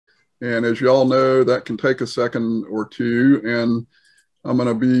And as you all know, that can take a second or two. And I'm going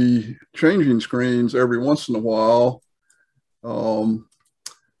to be changing screens every once in a while.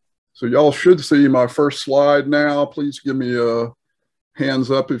 So y'all should see my first slide now. Please give me a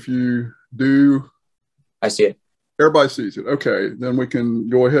hands up if you do. I see it. Everybody sees it. Okay, then we can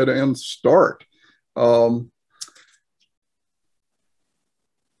go ahead and start.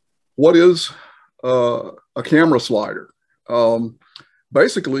 What is a camera slider?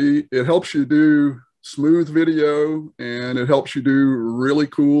 Basically, it helps you do smooth video and it helps you do really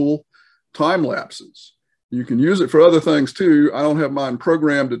cool time lapses. You can use it for other things too. I don't have mine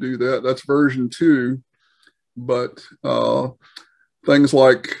programmed to do that. That's version 2. But things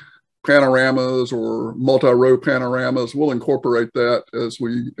like panoramas or multi-row panoramas, we'll incorporate that as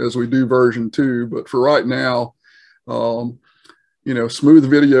we do version 2. But for right now, you know, smooth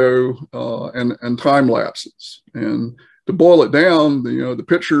video and time lapses. And to boil it down, you know, the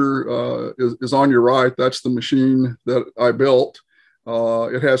picture is on your right. That's the machine that I built.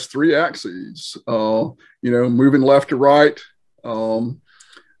 It has 3 axes, you know, moving left to right.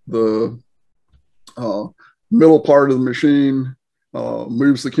 The middle part of the machine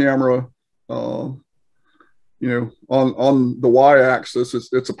moves the camera, you know, on the y-axis,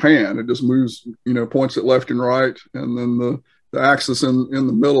 it's a pan. It just moves, you know, points it left and right. And then the axis in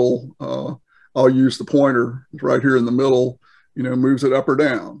the middle, I'll use the pointer right here in the middle, you know, moves it up or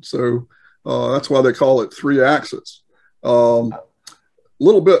down. So that's why they call it 3 axis.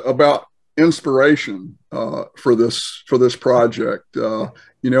 Little bit about inspiration for this project. You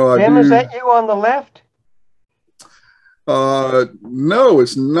know, Jim, is that you on the left? No,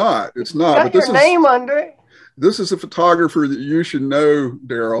 it's not. It's not. Got your name under it. This is a photographer that you should know,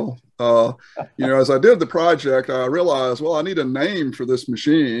 Daryl. You know, as I did the project, I realized, well, I need a name for this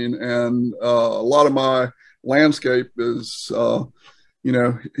machine, and a lot of my landscape is, you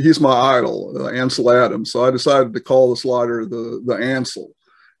know, he's my idol, Ansel Adams. So I decided to call the slider the Ansel.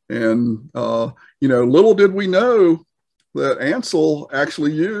 And, you know, little did we know that Ansel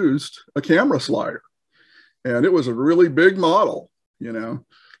actually used a camera slider. And it was a really big model, you know,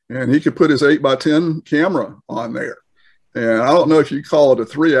 and he could put his 8x10 camera on there. And I don't know if you call it a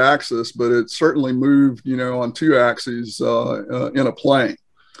 3 axis, but it certainly moved, you know, on 2 axes in a plane.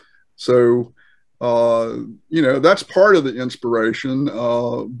 So, you know, that's part of the inspiration.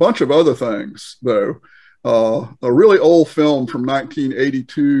 A bunch of other things, though. A really old film from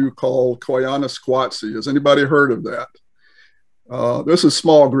 1982 called Koyaanisqatsi. Has anybody heard of that? This is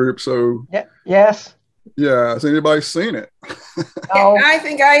small group, so. Yes. Yeah, has anybody seen it? No. I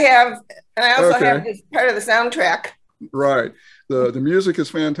think I have, and I also have this part of the soundtrack. Right. The music is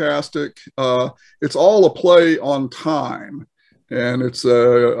fantastic. It's all a play on time. And it's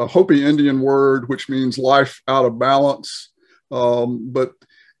a Hopi Indian word, which means life out of balance. But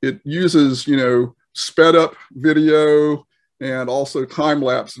it uses, you know, sped up video and also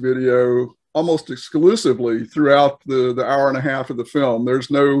time-lapse video almost exclusively throughout the hour and a half of the film.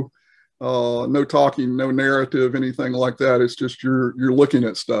 There's no talking, no narrative, anything like that. It's just you're looking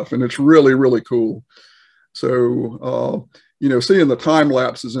at stuff, and it's really, really cool. So, you know, seeing the time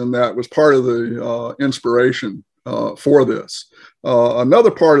lapses in that was part of the inspiration for this.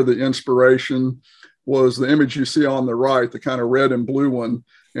 Another part of the inspiration was the image you see on the right, the kind of red and blue one.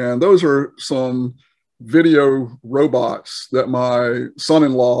 And those are some video robots that my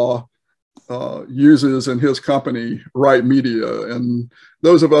son-in-law uses in his company, Right Media. And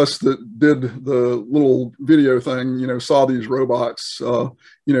those of us that did the little video thing, you know, saw these robots, you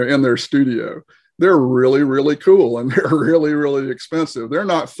know, in their studio. They're really, really cool, and they're really, really expensive. They're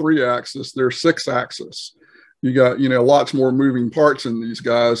not 3 axis, they're 6 axis. You got, you know, lots more moving parts in these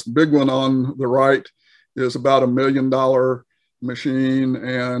guys. The big one on the right is about $1 million machine,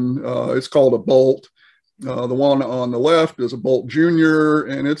 and it's called a Bolt. The one on the left is a Bolt Junior,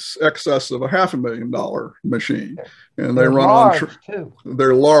 and it's excess of a $500,000 machine. And they run on,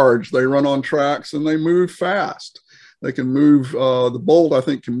 they're large. They run on tracks and they move fast. They can move, the Bolt, I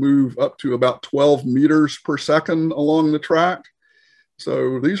think, can move up to about 12 meters per second along the track.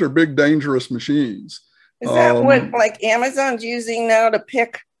 So these are big, dangerous machines. Is that what like Amazon's using now to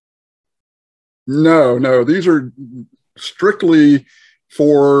pick? No, no, these are strictly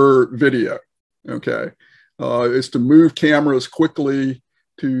for video, okay? It's to move cameras quickly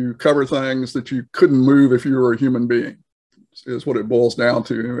to cover things that you couldn't move if you were a human being, is what it boils down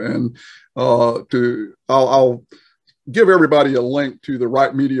to. And I'll give everybody a link to the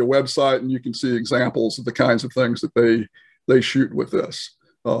Right Media website, and you can see examples of the kinds of things that they shoot with this.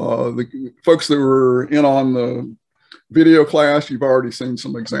 The folks that were in on the video class, you've already seen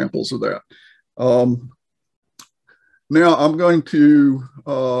some examples of that. Now I'm going to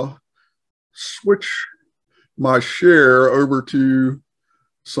switch my share over to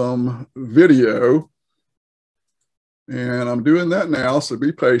some video. And I'm doing that now, so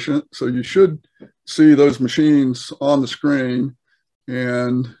be patient. So you should see those machines on the screen,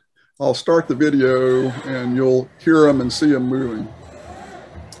 and I'll start the video and you'll hear them and see them moving.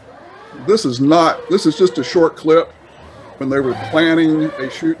 This is just a short clip when they were planning a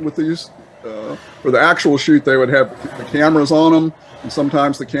shoot with these. For the actual shoot, they would have the cameras on them, and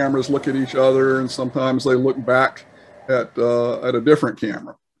sometimes the cameras look at each other, and sometimes they look back at a different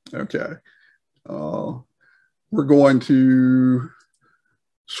camera. Okay. We're going to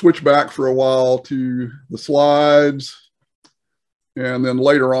switch back for a while to the slides, and then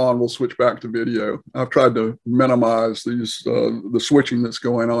later on we'll switch back to video. I've tried to minimize these the switching that's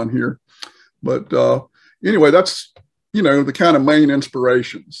going on here, but anyway, that's the kind of main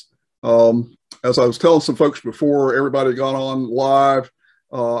inspirations. As I was telling some folks before everybody got on live,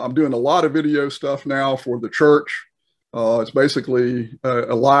 I'm doing a lot of video stuff now for the church. It's basically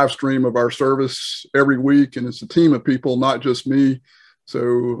a live stream of our service every week, and it's a team of people, not just me.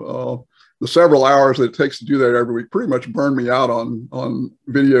 So the several hours that it takes to do that every week pretty much burned me out on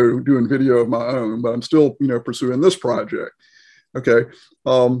video, doing video of my own, but I'm still, pursuing this project. Okay.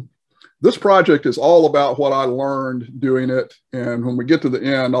 This project is all about what I learned doing it. And when we get to the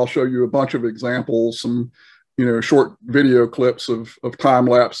end, I'll show you a bunch of examples, some, short video clips of time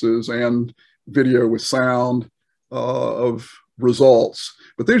lapses and video with sound of results.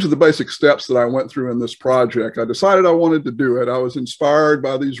 But these are the basic steps that I went through in this project. I decided I wanted to do it. I was inspired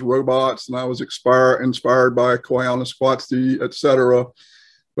by these robots, and I was inspired by Koyaanisqatsi, etc.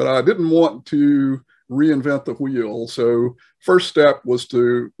 But I didn't want to reinvent the wheel. So first step was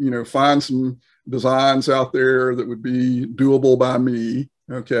to, find some designs out there that would be doable by me,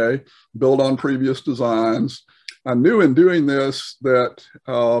 okay, build on previous designs. I knew in doing this that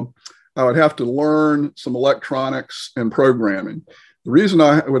I would have to learn some electronics and programming. The reason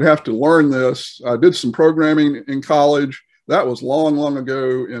I would have to learn this, I did some programming in college. That was long, long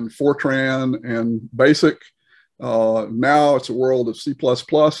ago in Fortran and BASIC. Now it's a world of C++,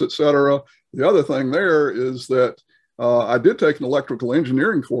 etc. The other thing there is that I did take an electrical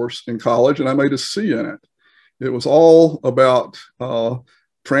engineering course in college, and I made a C in it. It was all about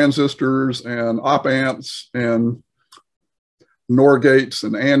transistors and op amps and NOR gates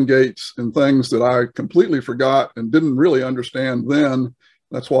and AND gates and things that I completely forgot and didn't really understand then.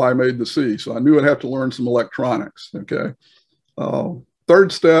 That's why I made the C. So I knew I'd have to learn some electronics, okay?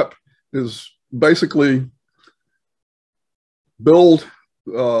 Third step is basically build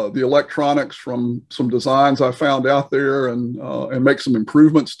the electronics from some designs I found out there and make some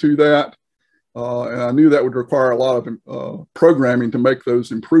improvements to that. And I knew that would require a lot of programming to make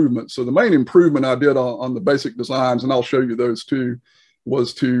those improvements. So the main improvement I did on the basic designs, and I'll show you those too,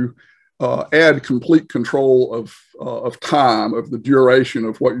 was to add complete control of time, of the duration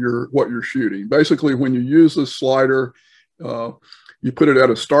of what you're shooting. Basically, when you use this slider, you put it at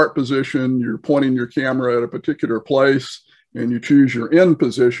a start position, you're pointing your camera at a particular place, and you choose your end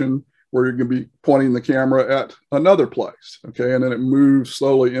position where you're going to be pointing the camera at another place, okay? And then it moves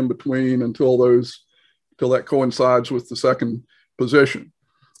slowly in between until that coincides with the second position.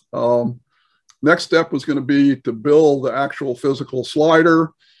 Next step was going to be to build the actual physical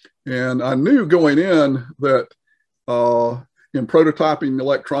slider. And I knew going in that in prototyping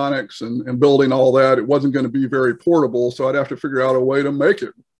electronics and building all that, it wasn't going to be very portable. So I'd have to figure out a way to make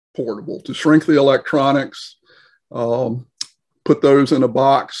it portable, to shrink the electronics, put those in a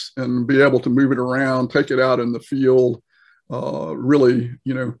box and be able to move it around, take it out in the field, really,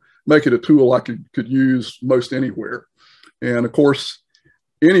 make it a tool I could use most anywhere. And of course,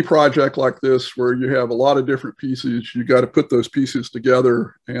 any project like this where you have a lot of different pieces, you got to put those pieces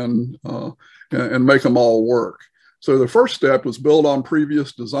together and make them all work. So the first step was build on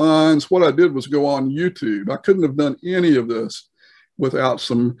previous designs. What I did was go on YouTube. I couldn't have done any of this without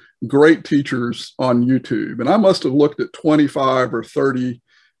some great teachers on YouTube. And I must have looked at 25 or 30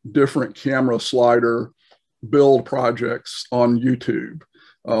 different camera slider build projects on YouTube.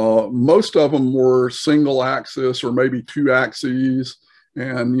 Most of them were single axis or maybe two axes.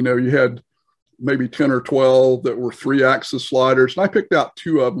 And, you had maybe 10 or 12 that were 3-axis sliders. And I picked out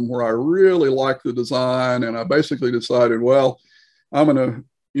 2 of them where I really liked the design. And I basically decided, well, I'm going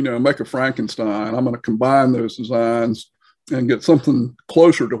to, make a Frankenstein. I'm going to combine those designs and get something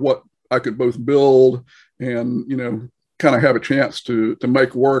closer to what I could both build and, kind of have a chance to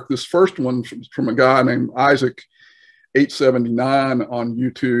make work. This first one from a guy named Isaac 879 on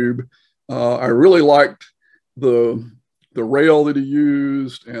YouTube. I really liked the rail that he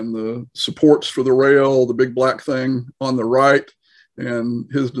used and the supports for the rail, the big black thing on the right.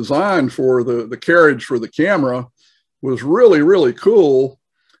 And his design for the carriage for the camera was really, really cool,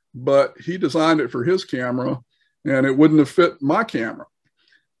 but he designed it for his camera and it wouldn't have fit my camera,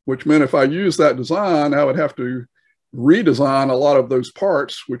 which meant if I used that design, I would have to redesign a lot of those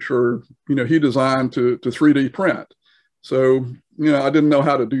parts, which are, he designed to 3D print. So, I didn't know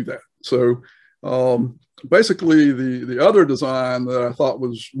how to do that. So basically the other design that I thought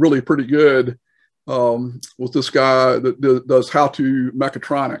was really pretty good was this guy that does how-to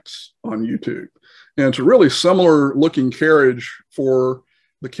mechatronics on YouTube. And it's a really similar looking carriage for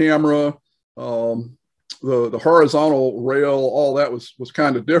the camera. The horizontal rail, all that was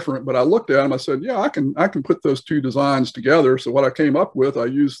kind of different, but I looked at him, I said, yeah, I can put those two designs together. So what I came up with, I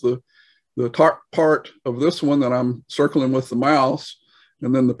used the top part of this one that I'm circling with the mouse,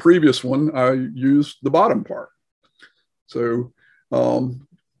 and then the previous one, I used the bottom part. So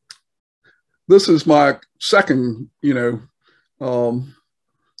this is my second,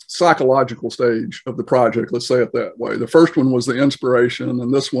 psychological stage of the project, let's say it that way. The first one was the inspiration,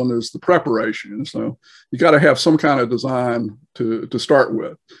 and this one is the preparation. So you got to have some kind of design to start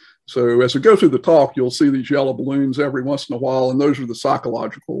with. So as we go through the talk, you'll see these yellow balloons every once in a while, and those are the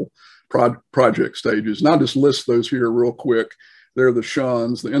psychological project stages. And I'll just list those here real quick. They're the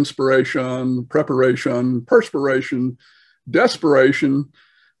shuns: the inspiration, preparation, perspiration, desperation.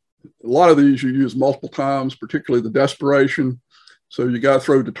 A lot of these you use multiple times, particularly the desperation. So you got to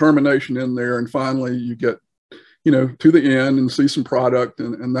throw determination in there, and finally you get, to the end and see some product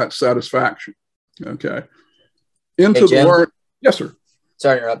and that satisfaction. Okay. Into the work. Yes, sir.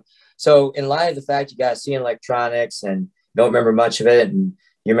 Sorry to interrupt. So in light of the fact you guys see electronics and don't remember much of it, and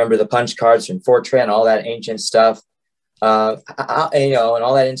you remember the punch cards from Fortran, all that ancient stuff, and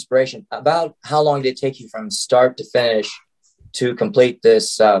all that inspiration, about how long did it take you from start to finish to complete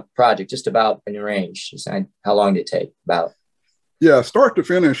this project? Just about in range. How long did it take? About? Yeah, start to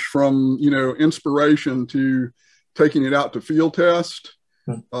finish, from inspiration to taking it out to field test,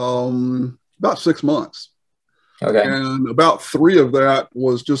 about 6 months. Okay. And about 3 of that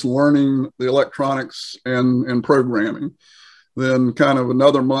was just learning the electronics and programming. Then kind of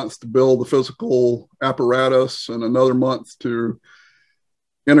another month to build the physical apparatus, and another month to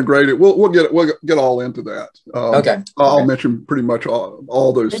integrate it. We'll get all into that. Okay. I'll mention pretty much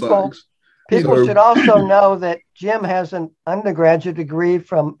all those things. People should also know that Jim has an undergraduate degree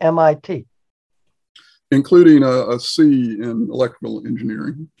from MIT, including a C in electrical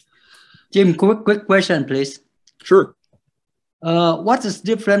engineering. Jim, quick question, please. Sure. What is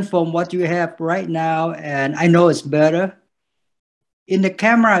different from what you have right now? And I know it's better. In the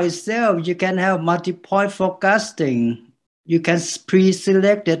camera itself, you can have multi-point focusing. You can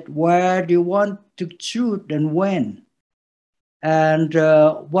pre-select it where you want to shoot and when. And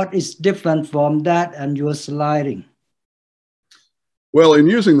what is different from that and your sliding? Well, in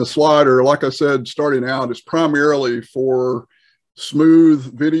using the slider, like I said, starting out, it's primarily for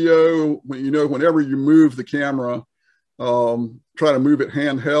smooth video. Whenever you move the camera, try to move it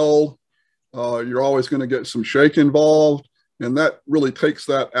handheld, you're always going to get some shake involved. And that really takes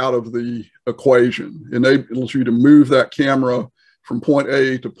that out of the equation. It enables you to move that camera from point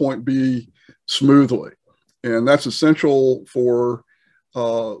A to point B smoothly. And that's essential for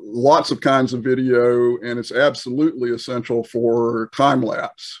lots of kinds of video, and it's absolutely essential for time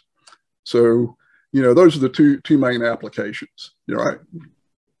lapse. So, those are the two main applications. You're right.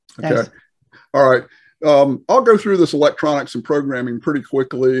 Okay. Thanks. All right. I'll go through this electronics and programming pretty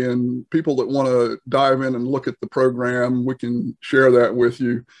quickly, and people that want to dive in and look at the program, we can share that with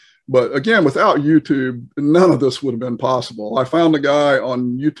you. But again, without YouTube, none of this would have been possible. I found a guy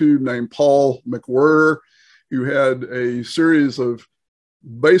on YouTube named Paul McWhirter, who had a series of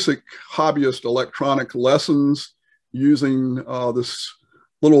basic hobbyist electronic lessons using this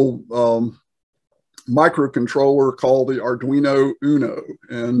little microcontroller called the Arduino Uno.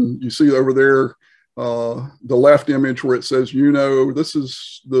 And you see over there, the left image where it says Uno. This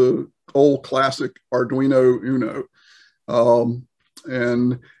is the old classic Arduino Uno.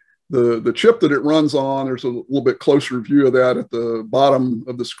 And the chip that it runs on, there's a little bit closer view of that at the bottom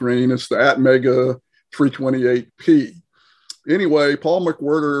of the screen. It's the Atmega 328P. Anyway, Paul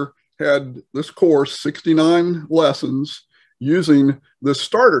McWhirter had this course, 69 lessons, using this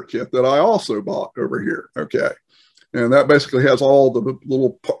starter kit that I also bought over here. Okay. And that basically has all the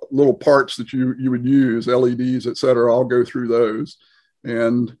little parts that you would use, LEDs, et cetera. I'll go through those.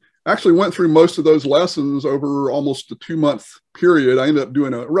 And actually went through most of those lessons over almost a 2-month period. I ended up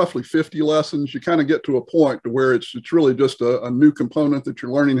doing roughly 50 lessons. You kind of get to a point to where it's really just a new component that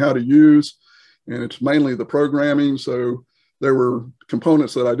you're learning how to use. And it's mainly the programming. So there were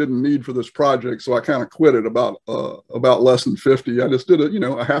components that I didn't need for this project. So I kind of quit it about less than 50. I just did it,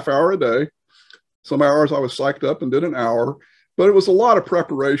 a half hour a day. Some hours I was psyched up and did an hour, but it was a lot of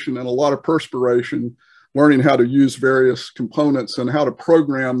preparation and a lot of perspiration, learning how to use various components and how to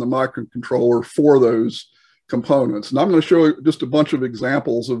program the microcontroller for those components. And I'm going to show you just a bunch of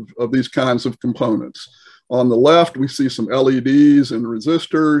examples of these kinds of components. On the left, we see some LEDs and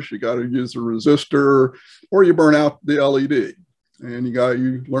resistors. You got to use the resistor or you burn out the LED. And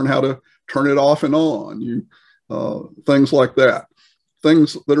you learn how to turn it off and on, things like that.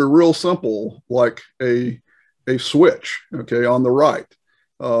 Things that are real simple, like a switch, okay, on the right.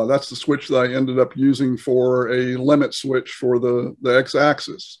 That's the switch that I ended up using for a limit switch for the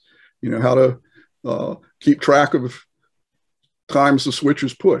x-axis. How to keep track of times the switch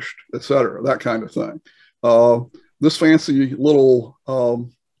is pushed, et cetera, that kind of thing. This fancy little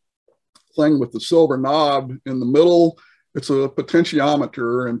thing with the silver knob in the middle, it's a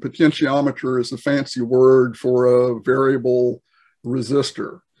potentiometer, and potentiometer is a fancy word for a variable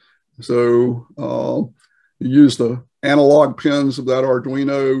resistor. So you use the analog pins of that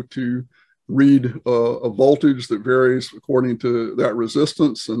Arduino to read a voltage that varies according to that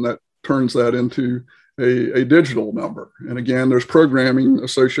resistance, and that turns that into a digital number. And again, there's programming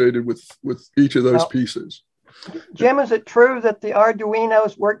associated with each of those pieces. Jim, is it true that the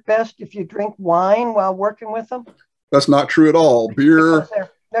Arduinos work best if you drink wine while working with them? That's not true at all. Beer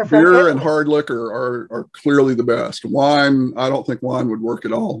they're and hard liquor are clearly the best. Wine, I don't think wine would work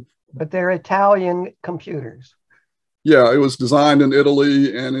at all. But they're Italian computers. Yeah, it was designed in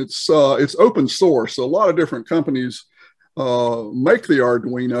Italy, and it's open source. So a lot of different companies make the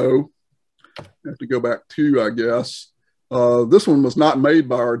Arduino. I have to go back to, I guess. This one was not made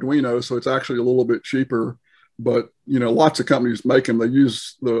by Arduino, so it's actually a little bit cheaper. But lots of companies make them. They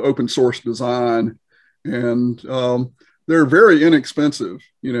use the open source design, and they're very inexpensive.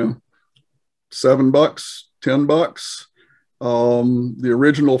 $7, $10. The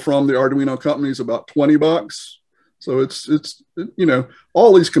original from the Arduino company is about $20. So it's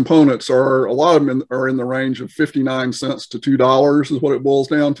all these components a lot of them are in the range of 59 cents to $2 is what it boils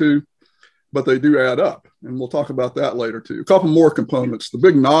down to, but they do add up. And we'll talk about that later too. A couple more components. The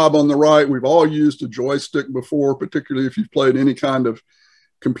big knob on the right, we've all used a joystick before, particularly if you've played any kind of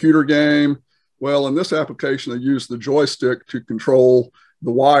computer game. Well, in this application, I use the joystick to control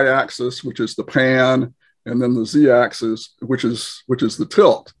the y-axis, which is the pan, and then the z-axis, which is the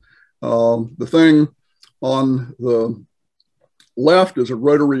tilt. The thing on the left is a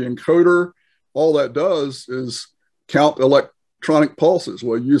rotary encoder. All that does is count electronic pulses.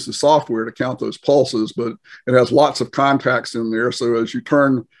 Well, you use the software to count those pulses, but it has lots of contacts in there. So as you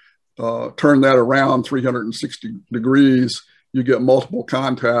turn that around 360 degrees, you get multiple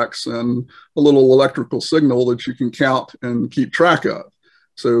contacts and a little electrical signal that you can count and keep track of.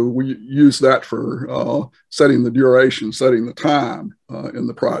 So we use that for setting the duration, setting the time in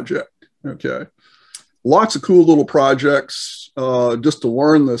the project. Okay. Lots of cool little projects just to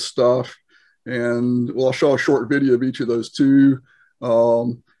learn this stuff. And I'll show a short video of each of those two.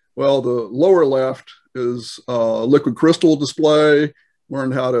 Well, the lower left is a liquid crystal display.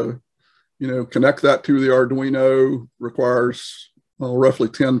 Learn how to, connect that to the Arduino. Requires roughly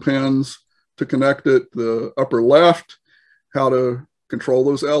 10 pins to connect it. The upper left, how to control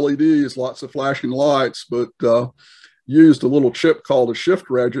those LEDs, lots of flashing lights, but used a little chip called a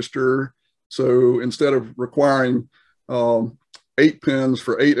shift register. So instead of requiring 8 pins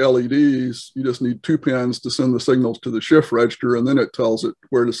for 8 LEDs, you just need 2 pins to send the signals to the shift register, and then it tells it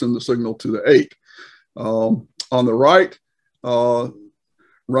where to send the signal to the 8. On the right,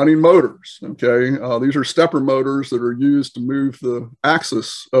 running motors, okay? These are stepper motors that are used to move the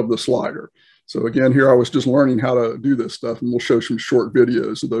axis of the slider. So again, here I was just learning how to do this stuff, and we'll show some short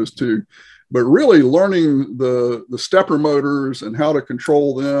videos of those two. But really learning the stepper motors and how to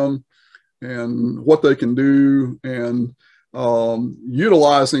control them and what they can do, and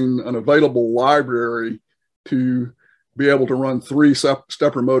utilizing an available library to be able to run 3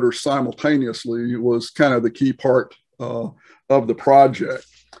 stepper motors simultaneously was kind of the key part of the project.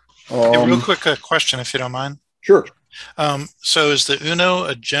 A real quick question, if you don't mind. Sure. So is the Uno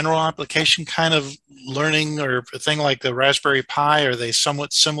a general application kind of learning, or a thing like the Raspberry Pi? Are they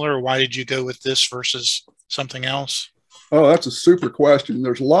somewhat similar? Why did you go with this versus something else? Oh, that's a super question.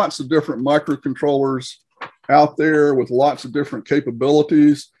 There's lots of different microcontrollers out there with lots of different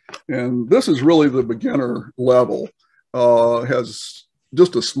capabilities. And this is really the beginner level. Has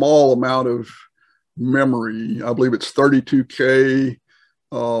just a small amount of memory. I believe it's 32K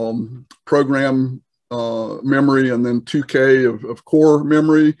program memory and then 2K of core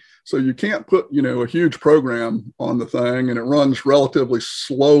memory. So you can't put, a huge program on the thing, and it runs relatively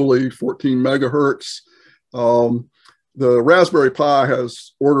slowly, 14 megahertz. The Raspberry Pi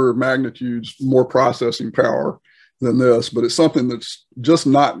has order of magnitudes more processing power than this, but it's something that's just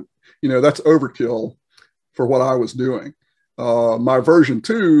not, that's overkill for what I was doing. My version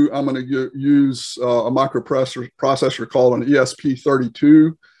 2, I'm going to use a microprocessor called an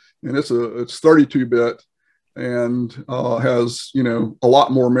ESP32, and it's 32-bit and has, a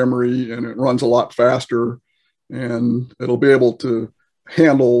lot more memory, and it runs a lot faster, and it'll be able to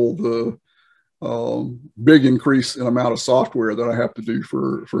handle the big increase in amount of software that I have to do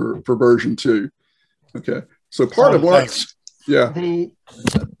for version 2. Okay, so part of what, yeah. The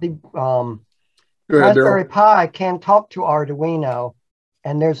Go ahead, Raspberry Daryl. Pi can talk to Arduino,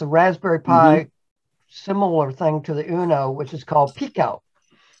 and there's a Raspberry Pi similar thing to the Uno, which is called Pico.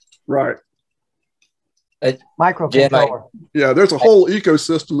 Right. Microcontroller. Yeah, there's a whole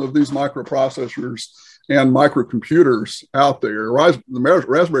ecosystem of these microprocessors and microcomputers out there. The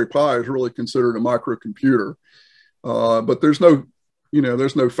Raspberry Pi is really considered a microcomputer, but there's no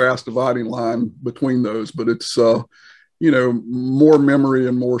fast dividing line between those. But it's more memory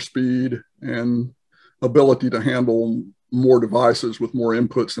and more speed and ability to handle more devices with more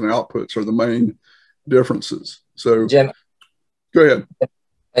inputs and outputs are the main differences. So, Jim, go ahead.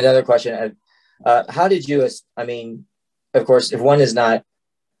 Another question. How did you, of course, if one is not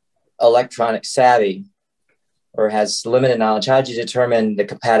electronic savvy or has limited knowledge, how did you determine the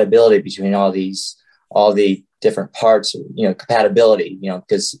compatibility between all the different parts, compatibility,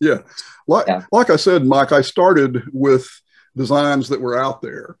 because. Yeah. Like I said, Mike, I started with designs that were out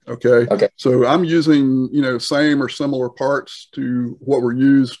there. Okay. So I'm using, same or similar parts to what were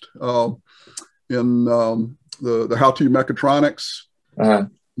used in the how-to mechatronics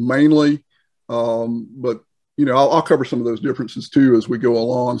mainly. But I'll cover some of those differences too as we go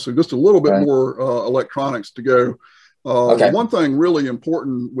along. So just a little bit more electronics to go. One thing really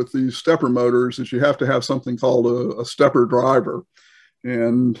important with these stepper motors is you have to have something called a stepper driver.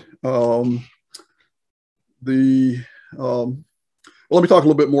 And let me talk a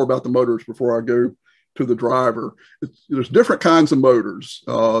little bit more about the motors before I go to the driver. There's different kinds of motors.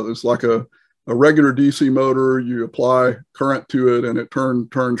 There's like a regular DC motor. You apply current to it and it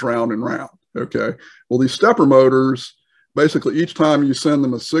turns round and round. Okay. Well, these stepper motors, basically each time you send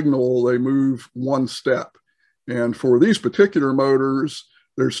them a signal, they move one step. And for these particular motors,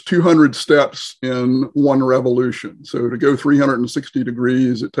 there's 200 steps in one revolution. So to go 360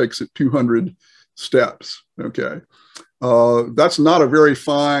 degrees, it takes it 200 steps. Okay. That's not a very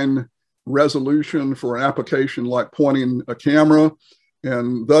fine resolution for an application like pointing a camera,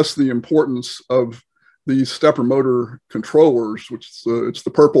 and thus the importance of these stepper motor controllers, which it's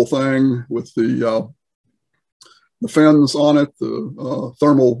the purple thing with the fins on it, the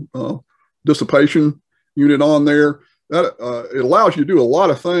thermal dissipation unit on there. That it allows you to do a lot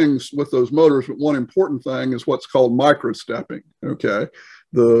of things with those motors, but one important thing is what's called microstepping. Okay,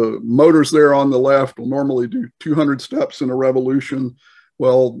 the motors there on the left will normally do 200 steps in a revolution.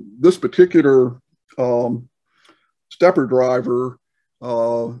 Well, this particular stepper driver,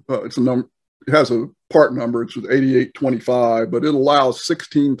 it has a part number. It's with 8825, but it allows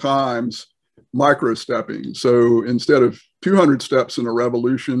 16 times microstepping. So instead of 200 steps in a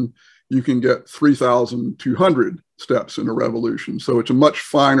revolution, you can get 3,200 steps in a revolution. So it's a much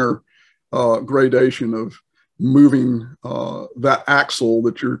finer gradation of moving that axle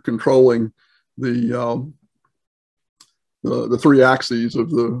that you're controlling the three axes of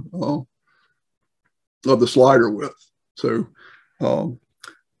the slider with. So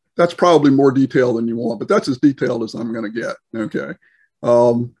that's probably more detail than you want, but that's as detailed as I'm going to get. Okay.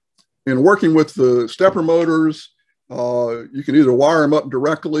 In working with the stepper motors, you can either wire them up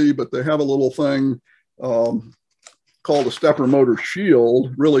directly, but they have a little thing called a stepper motor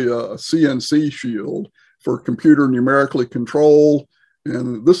shield, really a CNC shield for computer numerically control.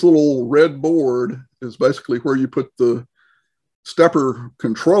 And this little red board is basically where you put the stepper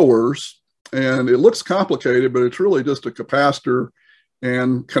controllers. And it looks complicated, but it's really just a capacitor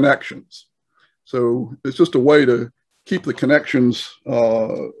and connections. So it's just a way to keep the connections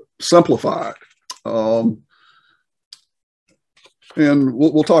simplified. And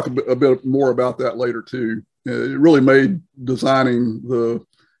we'll talk a bit more about that later too. It really made designing the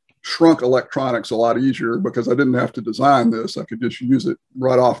shrunk electronics a lot easier because I didn't have to design this. I could just use it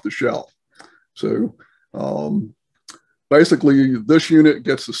right off the shelf. So basically this unit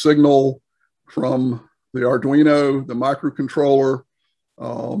gets the signal from the Arduino, the microcontroller.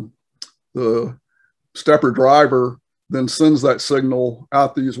 The stepper driver then sends that signal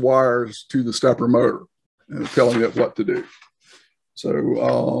out these wires to the stepper motor and telling it what to do.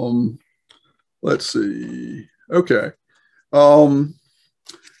 So let's see. Okay.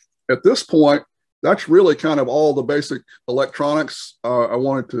 At this point, that's really kind of all the basic electronics I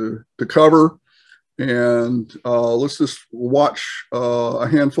wanted to cover. And let's just watch a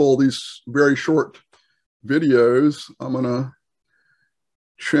handful of these very short videos. I'm going to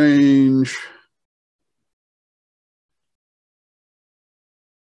change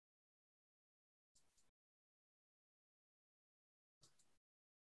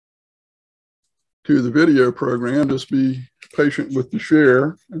to the video program. Just be patient with the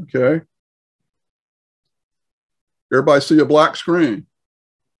share. Okay. Everybody see a black screen?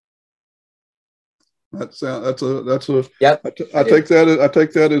 That's a yep. I take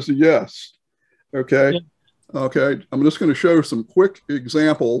that as a yes. Okay. Yep. Okay. I'm just going to show some quick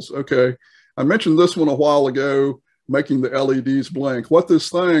examples. Okay. I mentioned this one a while ago, making the LEDs blink. What this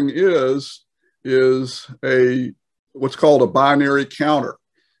thing is what's called a binary counter.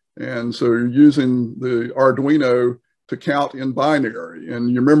 And so you're using the Arduino to count in binary. And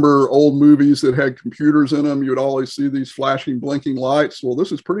you remember old movies that had computers in them, you would always see these flashing, blinking lights. Well,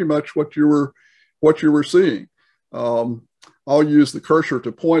 this is pretty much what you were seeing. I'll use the cursor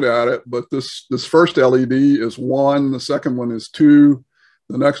to point at it, but this first LED is 1, the second one is 2,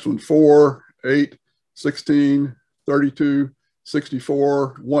 the next one 4, 8, 16, 32,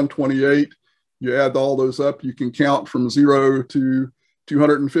 64, 128. You add all those up, you can count from 0 to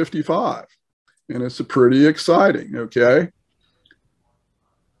 255. And it's pretty exciting, okay?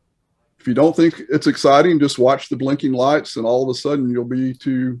 If you don't think it's exciting, just watch the blinking lights and all of a sudden you'll be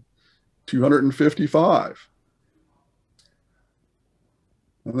to 255.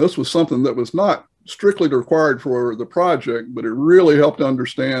 And this was something that was not strictly required for the project, but it really helped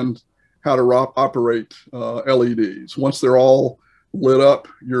understand how to operate LEDs. Once they're all lit up,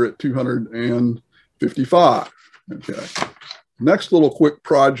 you're at 255, okay? Next little quick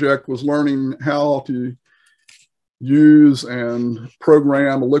project was learning how to use and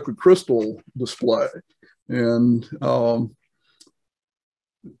program a liquid crystal display. And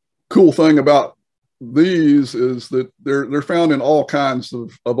cool thing about these is that they're found in all kinds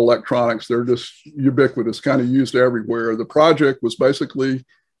of electronics. They're just ubiquitous, kind of used everywhere. The project was basically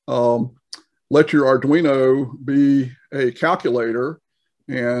let your Arduino be a calculator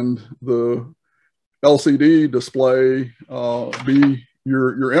and the LCD display be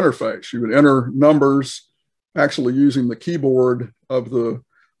your interface. You would enter numbers actually using the keyboard of the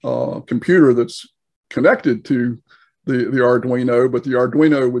computer that's connected to the Arduino, but the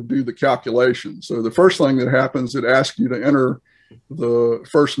Arduino would do the calculation. So the first thing that happens, it asks you to enter the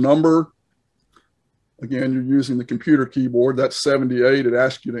first number. Again, you're using the computer keyboard. That's 78. It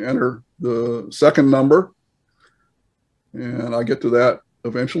asks you to enter the second number. And I get to that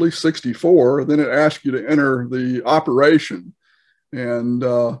eventually, 64. Then it asks you to enter the operation. And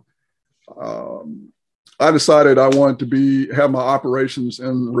I decided I wanted to have my operations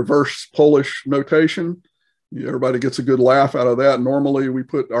in reverse Polish notation. Everybody gets a good laugh out of that. Normally we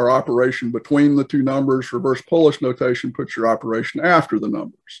put our operation between the two numbers. Reverse Polish notation puts your operation after the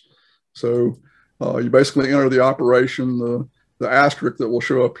numbers. So you basically enter the operation. The asterisk that will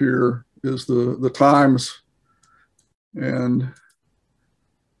show up here is the times, and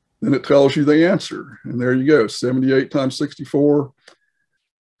then it tells you the answer. And there you go, 78 times 64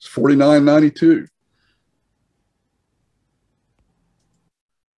 is 4992.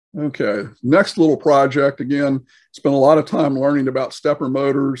 Okay, next little project, again, spent a lot of time learning about stepper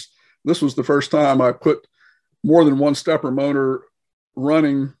motors. This was the first time I put more than one stepper motor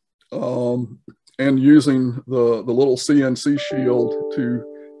running and using the little CNC shield to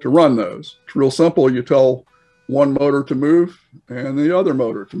run those. It's real simple. You tell one motor to move and the other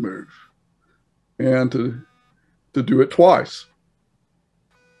motor to move, and to do it twice.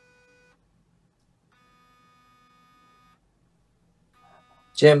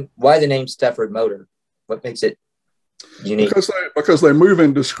 Jim, why the name Stepford motor? What makes it unique? Because they move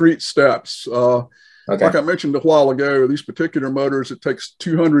in discrete steps. Okay. Like I mentioned a while ago, these particular motors, it takes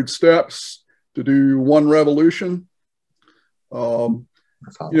 200 steps to do one revolution.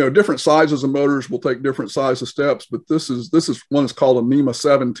 Different sizes of motors will take different sizes of steps, but this is one that's called a NEMA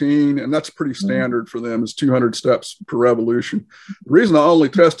 17, and that's pretty standard for them, is 200 steps per revolution. The reason I only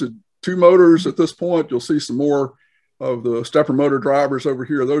tested 2 motors at this point, you'll see some more of the stepper motor drivers over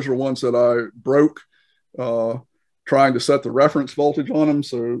here. Those are ones that I broke trying to set the reference voltage on them.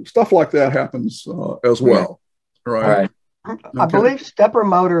 So stuff like that happens as well. Right. Okay. I believe stepper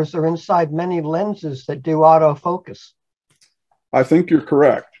motors are inside many lenses that do autofocus. I think you're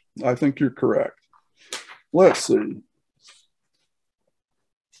correct. Let's see.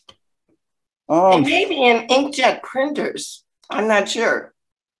 And maybe in inkjet printers. I'm not sure.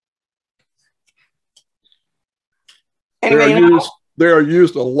 Anybody know? They are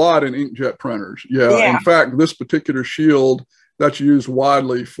used a lot in inkjet printers. Yeah. In fact, this particular shield that's used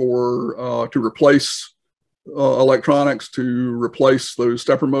widely for to replace electronics, to replace those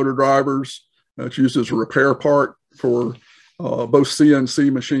stepper motor drivers. It's used as a repair part for both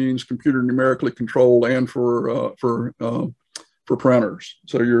CNC machines, computer numerically controlled, and for printers.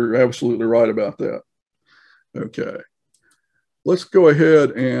 So you're absolutely right about that. Okay, let's go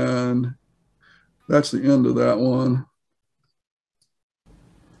ahead, and that's the end of that one.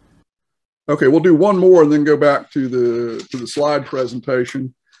 Okay, we'll do one more and then go back to the slide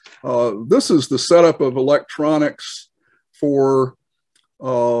presentation. This is the setup of electronics for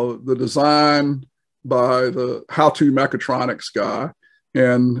the design by the how-to mechatronics guy.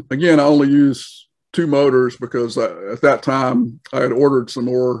 And again, I only use 2 motors because at that time I had ordered some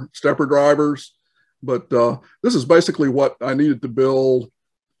more stepper drivers. But this is basically what I needed to build.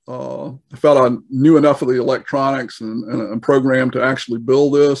 I felt I knew enough of the electronics and programmed to actually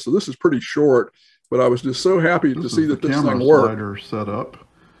build this. So this is pretty short, but I was just so happy to see that this thing worked. Slider set up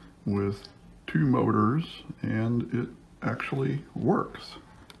with 2 motors, and it actually works.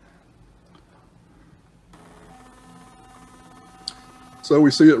 So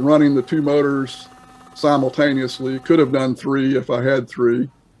we see it running the 2 motors simultaneously. Could have done 3 if I had 3.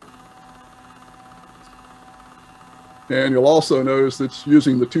 And you'll also notice it's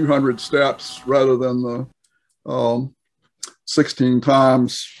using the 200 steps rather than the 16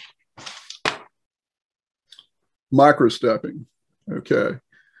 times micro stepping. Okay.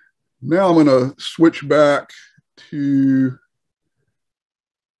 Now I'm going to switch back to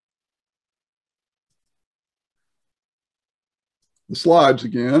the slides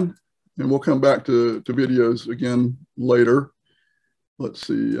again, and we'll come back to videos again later. Let's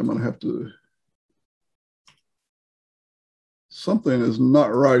see, I'm going to have to, something is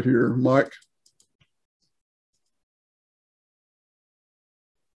not right here, Mike.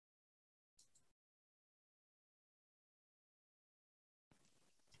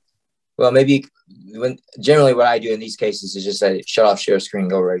 Well, maybe generally what I do in these cases is just shut off share screen,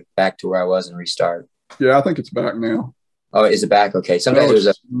 go right back to where I was and restart. Yeah, I think it's back now. Oh, is it back? Okay. Sometimes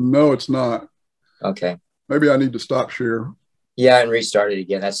no, it's not. Okay. Maybe I need to stop share. Yeah, and restart it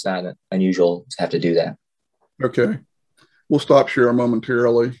again. That's not unusual to have to do that. Okay. We'll stop share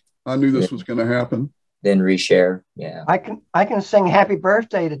momentarily. I knew this was going to happen. Then reshare. Yeah. I can sing happy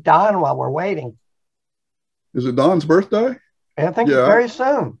birthday to Don while we're waiting. Is it Don's birthday? I think it's very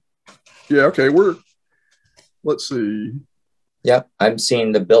soon. Yeah, okay. Let's see. Yep. I'm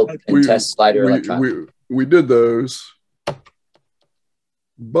seeing the built and test slider electronic. We did those,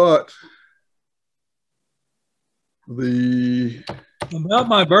 but about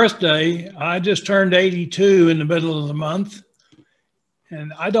my birthday, I just turned 82 in the middle of the month,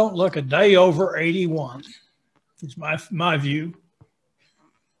 and I don't look a day over 81. It's my view.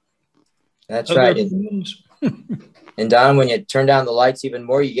 That's right. And Don, when you turn down the lights even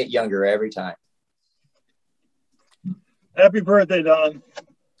more, you get younger every time. Happy birthday, Don.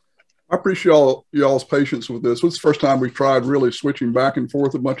 I appreciate y'all's patience with this. It's the first time we've tried really switching back and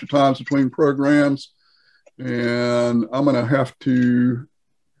forth a bunch of times between programs. And I'm going to have to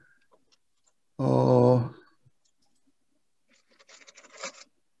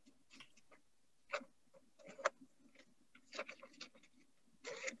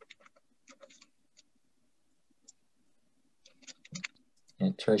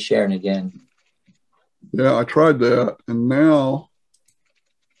and try sharing again. Yeah, I tried that, and now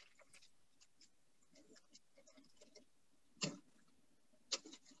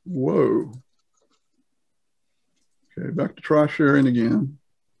whoa. Okay, back to try sharing again.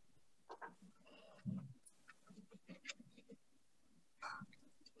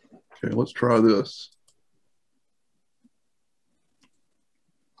 Okay, let's try this.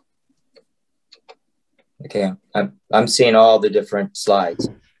 Okay, I'm seeing all the different slides.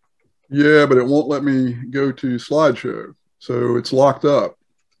 Yeah, but it won't let me go to slideshow, so it's locked up.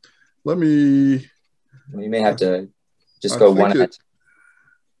 Let me. You may have to just go one at.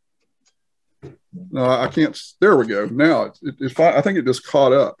 No, I can't. There we go. Now it's fine. I think it just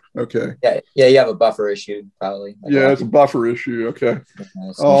caught up. Okay. Yeah, you have a buffer issue probably. Yeah, it's a buffer issue. Okay.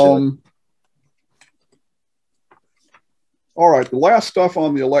 All right. The last stuff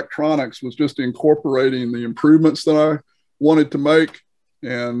on the electronics was just incorporating the improvements that I wanted to make,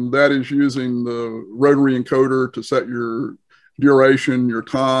 and that is using the rotary encoder to set your duration, your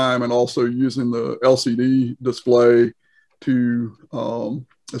time, and also using the LCD display to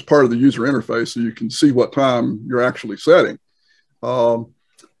as part of the user interface so you can see what time you're actually setting. To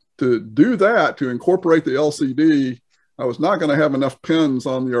to do that, to incorporate the LCD, I was not going to have enough pins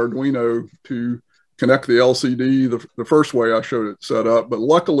on the Arduino to connect the LCD the first way I showed it set up. But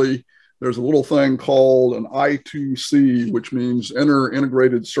luckily, there's a little thing called an I2C, which means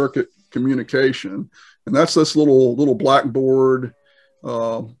integrated circuit communication. And that's this little blackboard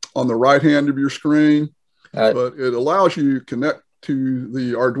on the right hand of your screen. But it allows you to connect to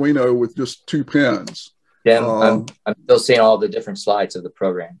the Arduino with just 2 pins. Yeah, I'm still seeing all the different slides of the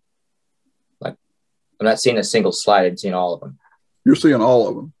program. Like, I'm not seeing a single slide. I'm seeing all of them. You're seeing all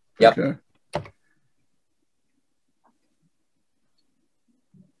of them. Yep. Okay.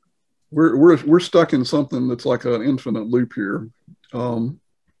 We're stuck in something that's like an infinite loop here. Well,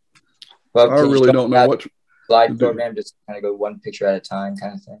 I really don't know what slide program. Just kind of go one picture at a time,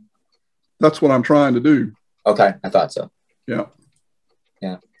 kind of thing. That's what I'm trying to do. Okay, I thought so. Yeah.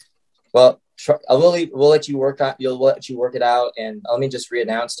 Yeah. Well, we'll let you work on. You'll let you work it out, and let me just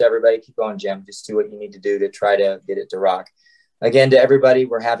re-announce to everybody. Keep going, Jim. Just do what you need to do to try to get it to rock. Again, to everybody,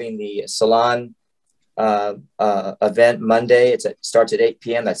 we're having the salon event Monday. It starts at 8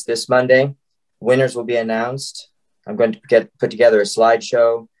 p.m. That's this Monday. Winners will be announced. I'm going to put together a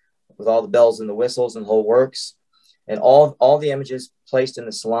slideshow with all the bells and the whistles and the whole works. And all the images placed in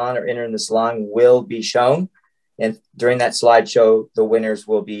the salon or entering the salon will be shown. And during that slideshow, the winners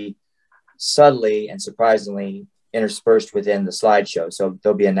will be subtly and surprisingly interspersed within the slideshow. So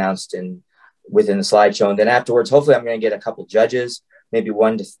they'll be announced within the slideshow. And then afterwards, hopefully I'm going to get a couple judges, maybe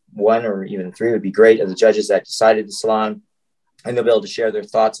one or even 3 would be great, of the judges that decided the salon. And they'll be able to share their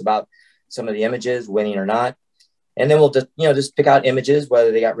thoughts about some of the images, winning or not. And then we'll just pick out images,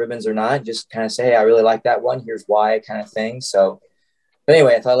 whether they got ribbons or not, just kind of say, hey, I really like that one. Here's why, kind of thing. So, but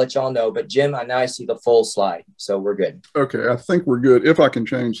anyway, I thought I'd let y'all know. But Jim, now I see the full slide. So we're good. Okay, I think we're good if I can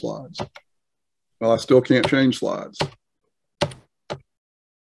change slides. Well, I still can't change slides.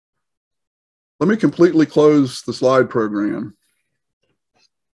 Let me completely close the slide program.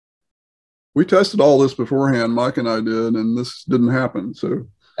 We tested all this beforehand, Mike and I did, and this didn't happen. So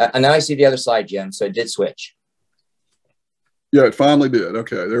and now I see the other slide, Jim. So it did switch. Yeah, it finally did.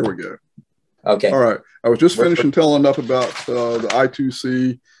 Okay, there we go. Okay. All right. I was just finishing telling enough about the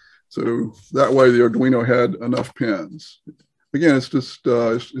I2C, so that way the Arduino had enough pins. Again, it's just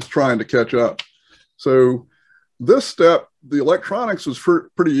it's trying to catch up. So this step, the electronics was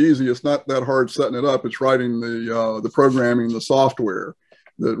pretty easy. It's not that hard setting it up. It's writing the programming, the software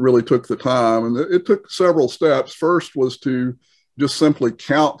that really took the time, and it took several steps. First was to just simply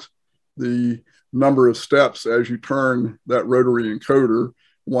count the number of steps as you turn that rotary encoder,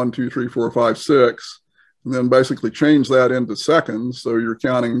 1, 2, 3, 4, 5, 6, and then basically change that into seconds. So you're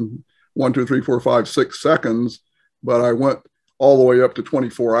counting 1, 2, 3, 4, 5, 6 seconds, but I went all the way up to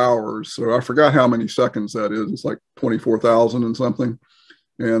 24 hours. So I forgot how many seconds that is. It's like 24,000 and something.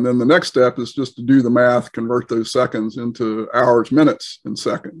 And then the next step is just to do the math, convert those seconds into hours, minutes, and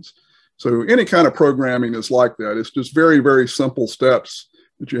seconds. So any kind of programming is like that. It's just very, very simple steps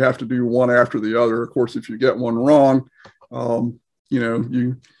that you have to do one after the other. Of course, if you get one wrong,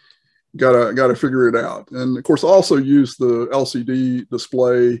 you gotta figure it out. And of course, also use the LCD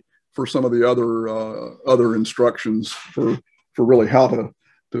display for some of the other instructions for really how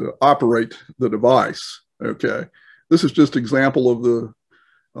to operate the device. Okay, this is just example of the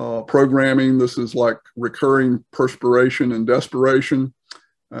programming. This is like recurring perspiration and desperation,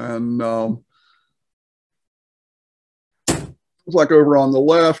 and it's like over on the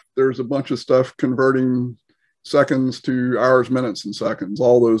left, there's a bunch of stuff converting seconds to hours, minutes, and seconds,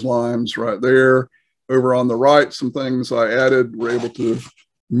 all those lines right there. Over on the right, some things I added, we're able to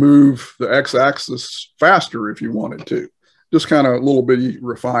move the x-axis faster if you wanted to. Just kind of little bitty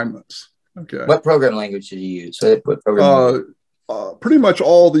refinements. Okay. What program language did you use? What program pretty much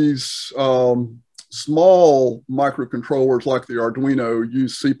all these small microcontrollers like the Arduino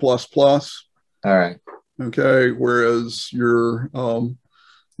use C++. All right. Okay, whereas your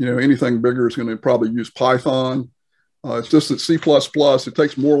anything bigger is going to probably use Python. It's just that C++, it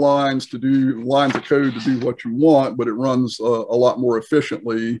takes more lines of code to do what you want, but it runs a lot more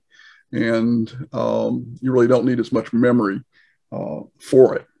efficiently, and you really don't need as much memory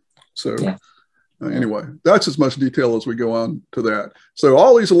for it. So anyway, that's as much detail as we go on to that. So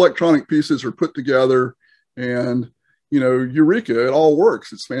all these electronic pieces are put together, and eureka, it all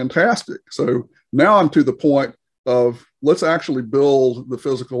works. It's fantastic. So now I'm to the point of let's actually build the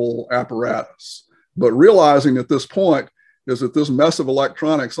physical apparatus. But realizing at this point is that this mess of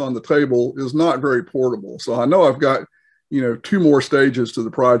electronics on the table is not very portable. So I know I've got, 2 more stages to the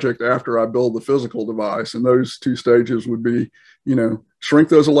project after I build the physical device. And those 2 stages would be, shrink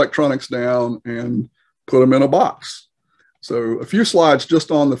those electronics down and put them in a box. So a few slides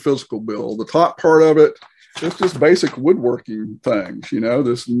just on the physical build. The top part of it, it's just basic woodworking things, you know,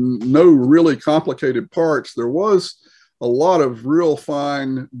 there's no really complicated parts. There was a lot of real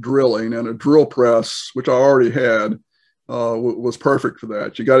fine drilling, and a drill press, which I already had, was perfect for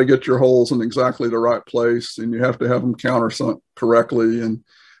that. You got to get your holes in exactly the right place, and you have to have them countersunk correctly, and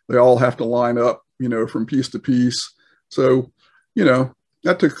they all have to line up, you know, from piece to piece. So, you know,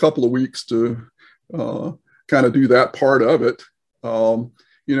 that took a couple of weeks to kind of do that part of it. You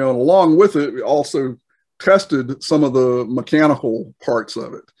know, and along with it, we also tested some of the mechanical parts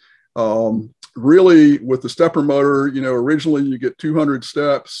of it. Really, with the stepper motor, you know, originally you get 200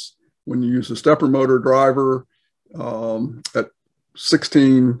 steps when you use a stepper motor driver at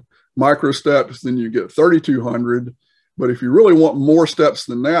 16 microsteps, then you get 3,200. But if you really want more steps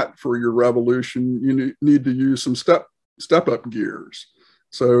than that for your revolution, you need to use some step up gears.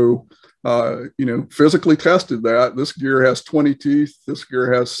 So, you know, physically tested that. This gear has 20 teeth. This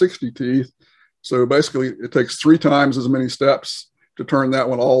gear has 60 teeth. So basically, it takes 3 times as many steps to turn that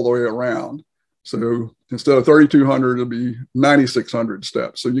one all the way around. So instead of 3,200, it'll be 9,600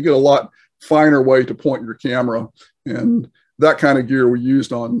 steps. So you get a lot finer way to point your camera, and that kind of gear we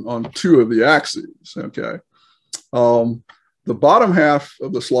used on 2 of the axes. Okay. The bottom half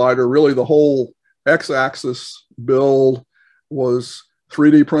of the slider, really the whole X-axis build, was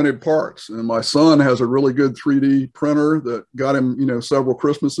 3D printed parts. And my son has a really good 3D printer that got him, you know, several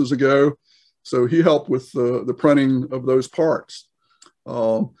Christmases ago. So he helped with the printing of those parts.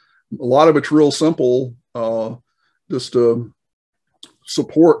 A lot of it's real simple, just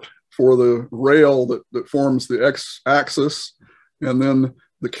support for the rail that forms the X-axis, and then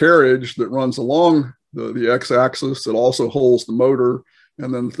the carriage that runs along the X-axis that also holds the motor,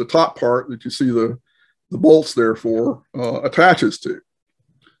 and then the top part that you see the bolts there for attaches to.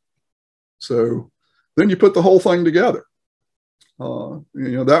 So then you put the whole thing together. You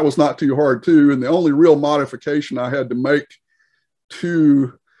know, that was not too hard too, and the only real modification I had to make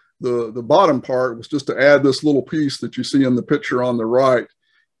to the bottom part was just to add this little piece that you see in the picture on the right,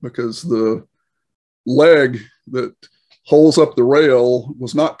 because the leg that holds up the rail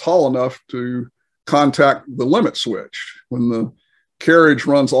was not tall enough to contact the limit switch. When the carriage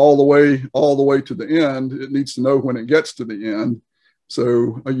runs all the way to the end, it needs to know when it gets to the end.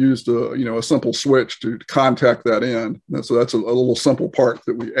 So I used a simple switch to contact that end. And so that's a little simple part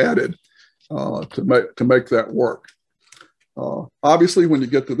that we added to make that work. Obviously, when you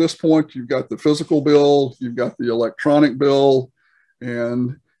get to this point, you've got the physical build, you've got the electronic build,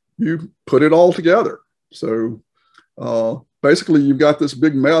 and you put it all together. So basically, you've got this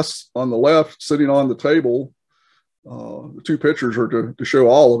big mess on the left sitting on the table. The 2 pictures are to show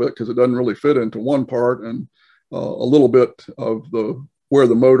all of it, because it doesn't really fit into one part, and a little bit of where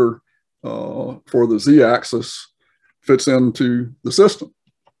the motor for the Z-axis fits into the system.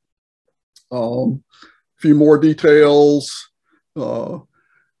 Few more details.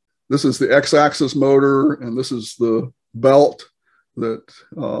 This is the X-axis motor, and this is the belt that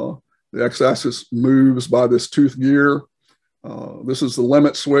the X-axis moves by this tooth gear. This is the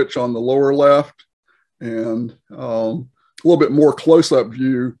limit switch on the lower left, and a little bit more close-up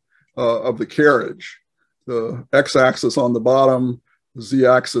view of the carriage. The X-axis on the bottom, the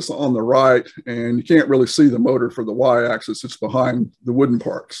Z-axis on the right, and you can't really see the motor for the Y-axis. It's behind the wooden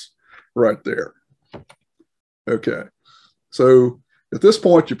parts right there. Okay, so at this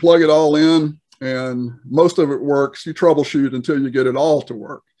point, you plug it all in, and most of it works. You troubleshoot until you get it all to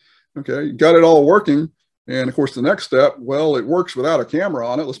work. Okay, you got it all working, and of course, the next step, well, it works without a camera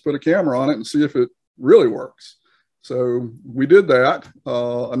on it. Let's put a camera on it and see if it really works. So we did that.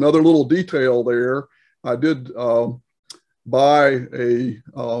 Another little detail there, I did buy a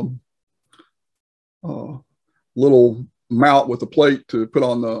little mount with a plate to put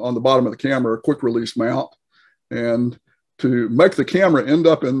on the bottom of the camera, a quick release mount. And to make the camera end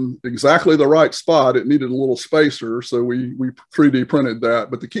up in exactly the right spot, it needed a little spacer. So we 3D printed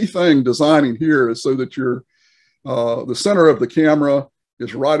that. But the key thing designing here is so that the center of the camera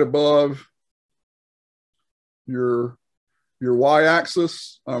is right above your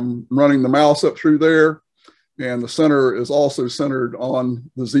Y-axis. I'm running the mouse up through there, and the center is also centered on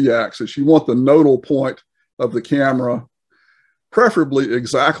the Z-axis. You want the nodal point of the camera, preferably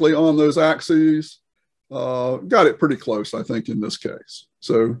exactly on those axes. Got it pretty close, I think, in this case.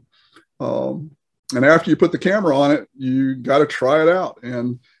 So, and after you put the camera on it, you got to try it out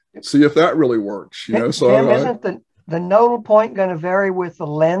and see if that really works. You know, so Tim, isn't the nodal point going to vary with the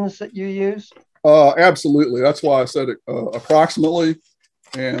lens that you use? Absolutely. That's why I said it approximately.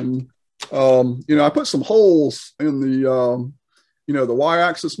 And you know, I put some holes in the the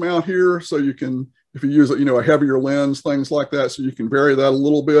Y-axis mount here, so you can if you use, you know, a heavier lens, things like that. So you can vary that a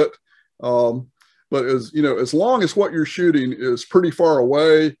little bit. But as you know, as long as what you're shooting is pretty far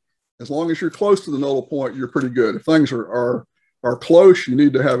away, as long as you're close to the nodal point, you're pretty good. If things are close, you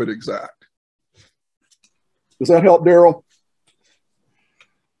need to have it exact. Does that help, Daryl?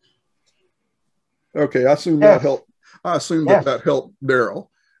 Okay, I assume that helped. I assume that helped Daryl.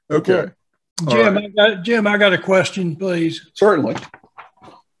 Okay. Jim, I got a question, please. Certainly.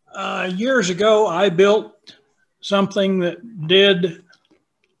 Years ago, I built something that did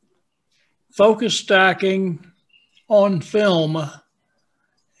focus stacking on film.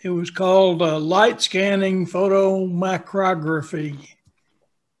 It was called light scanning photomicrography.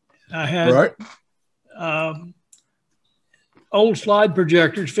 I had old slide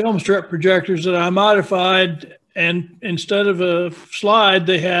projectors, film strip projectors that I modified, and instead of a slide,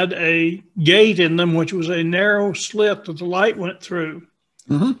 they had a gate in them, which was a narrow slit that the light went through.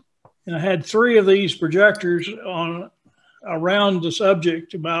 Mm-hmm. And I had 3 of these projectors on around the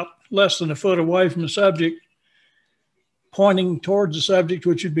subject, about less than a foot away from the subject, pointing towards the subject,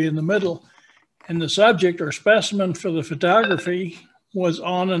 which would be in the middle. And the subject or specimen for the photography was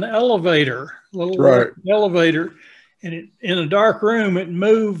on an elevator, a little elevator. And in a dark room, it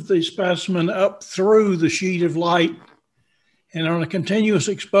moved the specimen up through the sheet of light. And on a continuous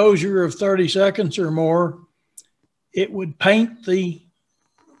exposure of 30 seconds or more, it would paint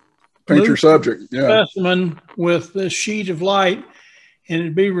your subject specimen with this sheet of light, and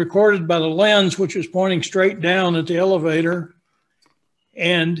it'd be recorded by the lens, which is pointing straight down at the elevator.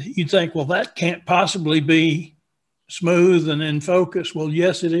 And you'd think, well, that can't possibly be smooth and in focus. Well,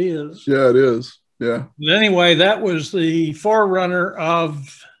 yes, it is. Yeah, it is. Yeah. But anyway, that was the forerunner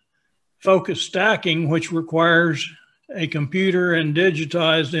of focus stacking, which requires a computer and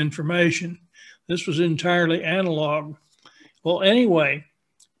digitized information. This was entirely analog. Well, anyway,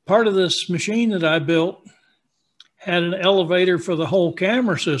 part of this machine that I built had an elevator for the whole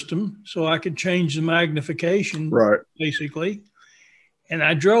camera system, so I could change the magnification, basically. And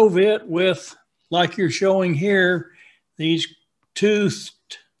I drove it with, like you're showing here, these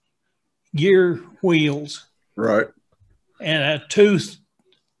toothed gear wheels. Right. And a toothed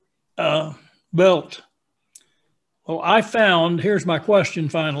belt. Well, I found, here's my question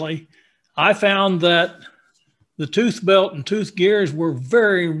finally, I found that the tooth belt and tooth gears were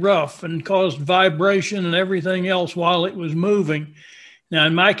very rough and caused vibration and everything else while it was moving. Now,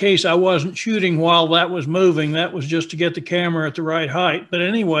 in my case, I wasn't shooting while that was moving. That was just to get the camera at the right height. But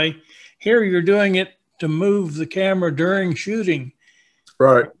anyway, here you're doing it to move the camera during shooting.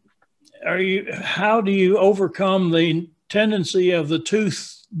 Right. How do you overcome the tendency of the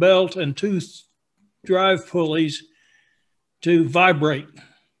tooth belt and tooth drive pulleys to vibrate?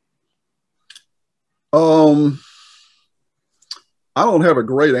 I don't have a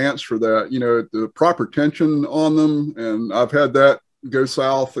great answer for that. You know, the proper tension on them, and I've had that go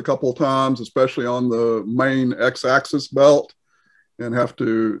south a couple of times, especially on the main X-axis belt, and have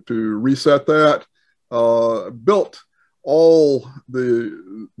to reset that. Built all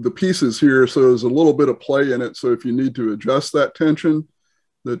the pieces here, so there's a little bit of play in it. So if you need to adjust that tension,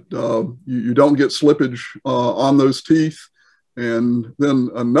 that you don't get slippage on those teeth. And then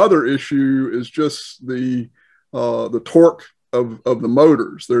another issue is just the torque of the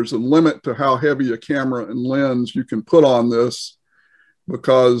motors. There's a limit to how heavy a camera and lens you can put on this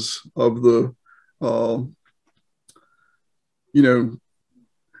because of the, you know,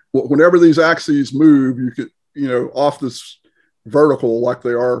 whenever these axes move, you could, you know, off this vertical like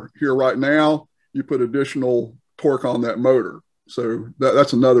they are here right now, you put additional torque on that motor. So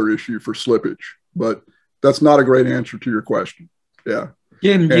that's another issue for slippage, but that's not a great answer to your question. Yeah.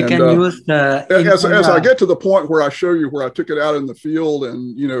 Jim, you can use the... As I get to the point where I show you where I took it out in the field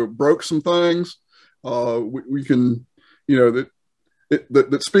and, you know, broke some things, we can, you know,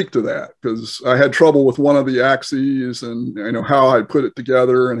 that speak to that, because I had trouble with one of the axes and, you know, how I put it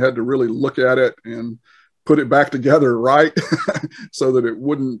together, and had to really look at it and put it back together right so that it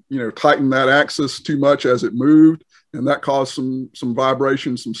wouldn't, you know, tighten that axis too much as it moved. And that caused some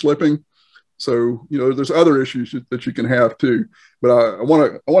vibration, some slipping. So, you know, there's other issues that you can have too, but I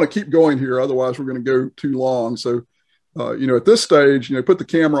want to keep going here. Otherwise we're going to go too long. So, you know, at this stage, you know, put the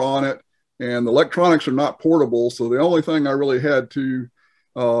camera on it, and the electronics are not portable. So the only thing I really had to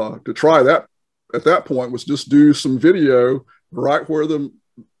try that at that point was just do some video right where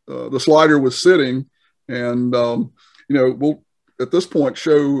the slider was sitting. And, you know, we'll at this point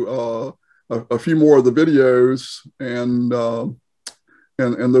show a few more of the videos and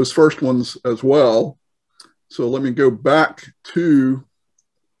those first ones as well. So let me go back to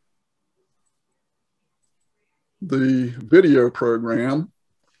the video program,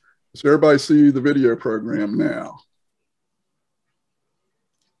 Does everybody see the video program now?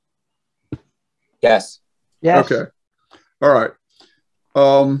 Yes. Yes. Okay. All right.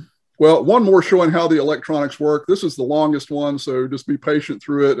 Well, one more showing how the electronics work. This is the longest one, so just be patient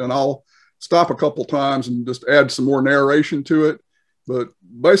through it, and I'll stop a couple times and just add some more narration to it. But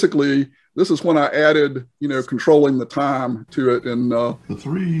basically, this is when I added, controlling the time to it. And the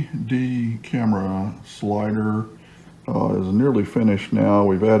 3D camera slider is nearly finished now.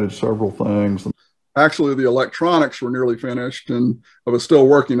 We've added several things. Actually, the electronics were nearly finished, and I was still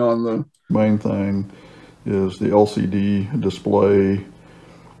working on the main thing is the LCD display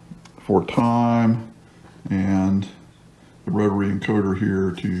for time and the rotary encoder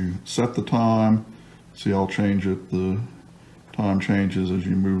here to set the time. See, I'll change it. The time changes as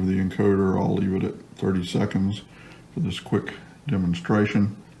you move the encoder. I'll leave it at 30 seconds for this quick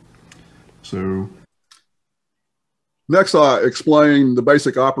demonstration. So next, I explain the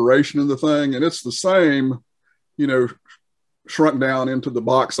basic operation of the thing, and it's the same, shrunk down into the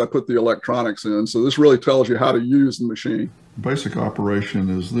box I put the electronics in. So this really tells you how to use the machine. Basic operation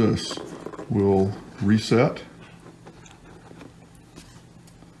is this. We'll reset,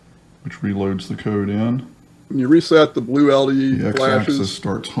 which reloads the code in. When you reset, the blue LED the flashes. X-axis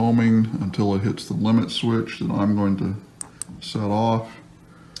starts homing until it hits the limit switch that I'm going to set off.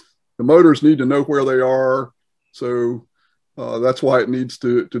 The motors need to know where they are, so that's why it needs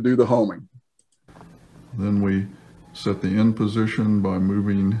to do the homing. Then we set the end position by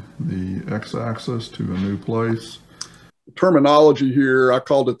moving the X-axis to a new place. The terminology here, I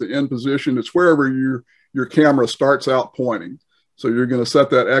called it the end position. It's wherever your camera starts out pointing. So you're going to set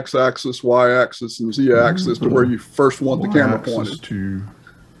that X-axis, Y-axis, and Z-axis to where you first want the camera pointed. To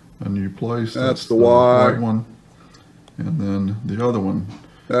a new place. That's the Y. Right one. And then the other one,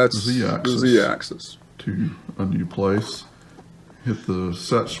 that's Z-axis. The Z-axis. To a new place. Hit the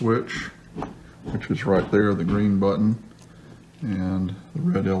set switch, which is right there, the green button. And the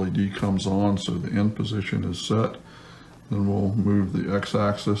red LED comes on, so the end position is set. Then we'll move the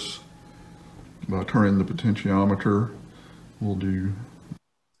X-axis by turning the potentiometer. We'll do.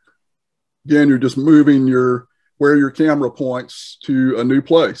 Again, you're just moving where your camera points to a new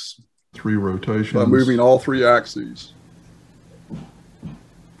place. 3 rotations. By moving all 3 axes.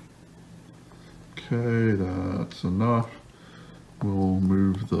 Okay, that's enough. We'll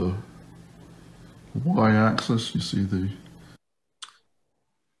move the Y-axis. You see the.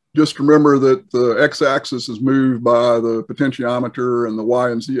 Just remember that the X-axis is moved by the potentiometer and the Y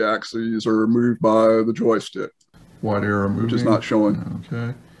and Z axes are moved by the joystick. White arrow moving. Which is not showing.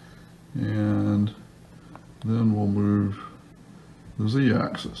 Okay. And then we'll move the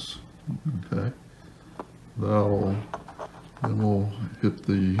Z-axis. Okay. Then we'll hit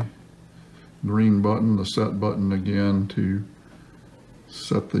the green button, the set button again to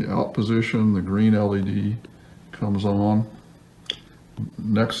set the out position. The green LED comes on.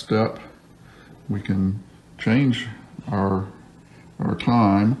 Next step, we can change our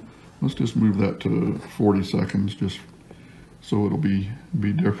time. Let's just move that to 40 seconds just so it'll be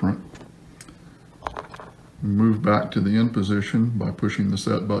different. Move back to the end position by pushing the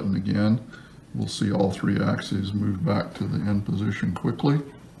set button again. We'll see all 3 axes move back to the end position quickly.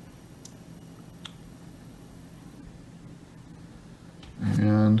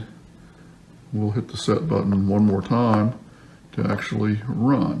 And we'll hit the set button one more time to actually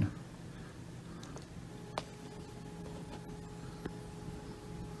run.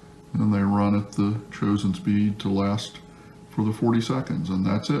 And they run at the chosen speed to last for the 40 seconds, and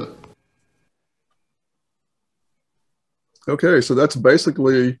that's it. Okay, so that's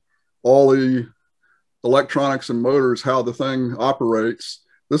basically all the electronics and motors, how the thing operates.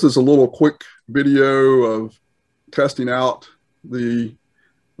 This is a little quick video of testing out the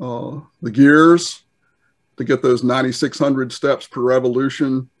gears to get those 9,600 steps per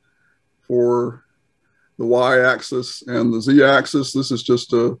revolution for the Y-axis and the Z-axis. This is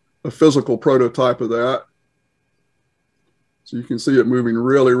just a physical prototype of that. So you can see it moving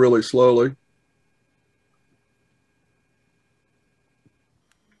really, really slowly.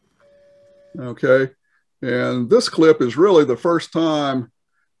 Okay, and this clip is really the first time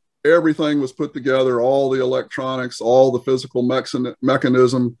everything was put together, all the electronics, all the physical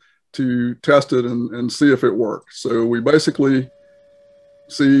mechanism to test it and see if it works. So we basically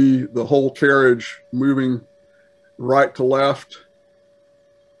see the whole carriage moving right to left.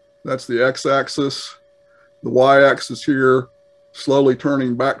 That's the X-axis. The Y-axis here slowly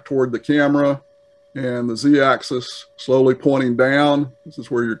turning back toward the camera, and the Z-axis slowly pointing down. This is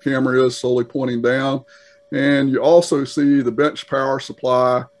where your camera is, slowly pointing down. And you also see the bench power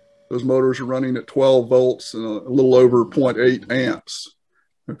supply. Those motors are running at 12 volts and a little over 0.8 amps.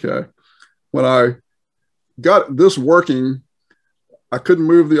 Okay. When I got this working, I couldn't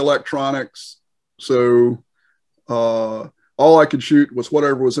move the electronics. So all I could shoot was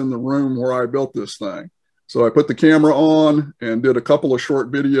whatever was in the room where I built this thing. So I put the camera on and did a couple of short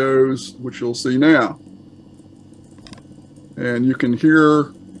videos, which you'll see now. And you can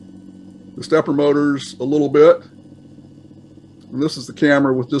hear the stepper motors a little bit. And this is the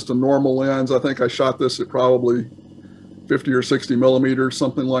camera with just a normal lens. I think I shot this at probably 50 or 60 millimeters,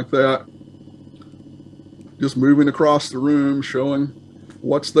 something like that. Just moving across the room, showing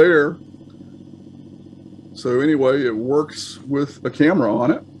what's there. So anyway, it works with a camera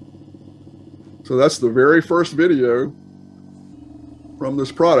on it. So that's the very first video from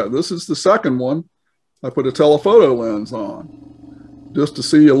this product. This is the second one. I put a telephoto lens on just to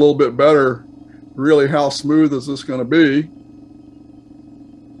see a little bit better, really how smooth is this going to be.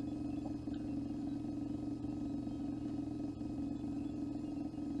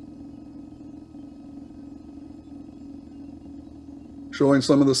 Showing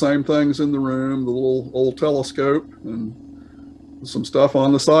some of the same things in the room, the little old telescope and some stuff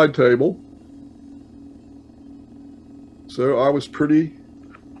on the side table. So I was pretty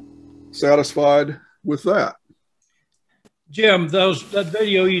satisfied with that. Jim, that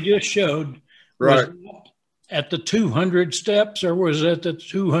video you just showed, right, was at the 200 steps, or was it the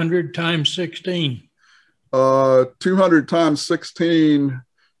 200 times 16? 200 times 16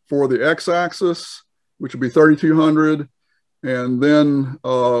 for the x-axis, which would be 3,200. And then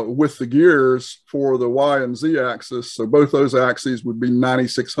with the gears for the Y and Z axis, so both those axes would be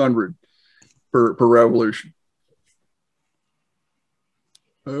 9,600 per revolution.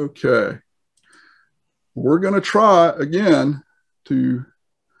 Okay. We're going to try again to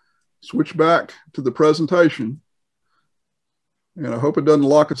switch back to the presentation. And I hope it doesn't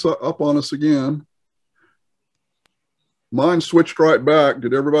lock us up on us again. Mine switched right back.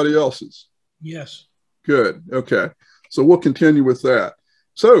 Did everybody else's? Yes. Good. Okay. So we'll continue with that.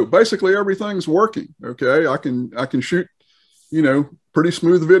 So basically everything's working. Okay. I can shoot, you know, pretty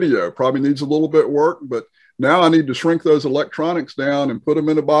smooth video. Probably needs a little bit work, but now I need to shrink those electronics down and put them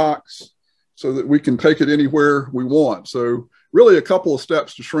in a box so that we can take it anywhere we want. So really a couple of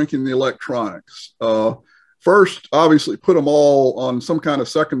steps to shrinking the electronics. First, obviously put them all on some kind of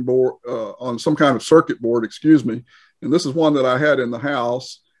circuit board, excuse me. And this is one that I had in the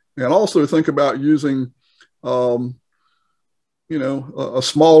house. And also think about using, you know, a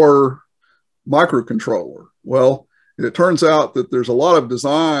smaller microcontroller. Well, it turns out that there's a lot of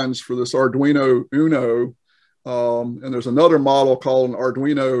designs for this Arduino Uno, and there's another model called an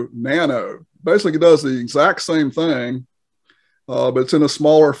Arduino Nano. Basically, it does the exact same thing, but it's in a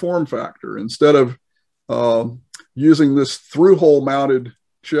smaller form factor. Instead of using this through-hole mounted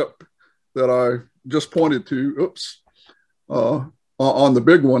chip that I just pointed to, oops, on the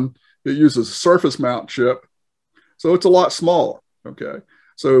big one, it uses a surface mount chip. So it's a lot smaller, okay?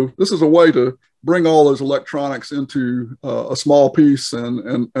 So this is a way to bring all those electronics into a small piece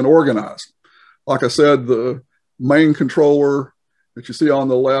and organize them. Like I said, the main controller that you see on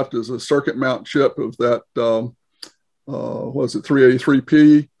the left is a circuit mount chip of that, what is it,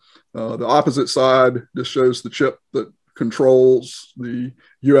 383P. The opposite side just shows the chip that controls the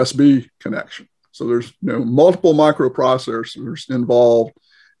USB connection. So there's, you know, multiple microprocessors involved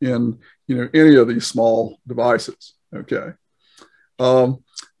in, you know, any of these small devices. Okay.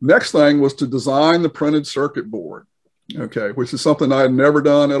 Next thing was to design the printed circuit board. Okay, which is something I had never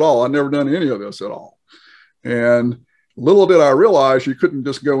done at all. I'd never done any of this at all. And little did I realize you couldn't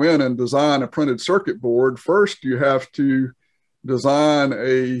just go in and design a printed circuit board. First, you have to design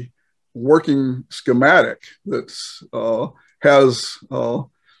a working schematic that has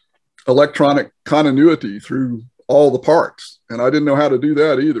electronic continuity through all the parts. And I didn't know how to do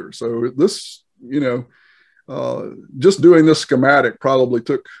that either. So this, you know, just doing this schematic probably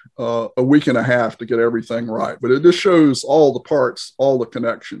took a week and a half to get everything right, but it just shows all the parts, all the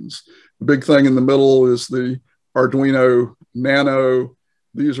connections. The big thing in the middle is the Arduino Nano.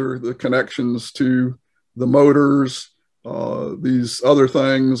 These are the connections to the motors. These other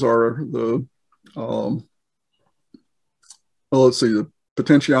things are the, well, let's see, the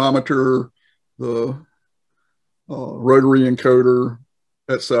potentiometer, the rotary encoder,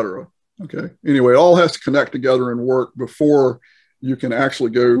 etc. Okay. Anyway, it all has to connect together and work before you can actually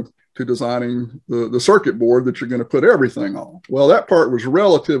go to designing the circuit board that you're going to put everything on. Well, that part was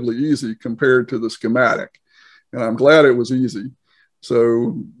relatively easy compared to the schematic, and I'm glad it was easy.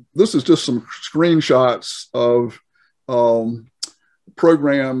 So this is just some screenshots of a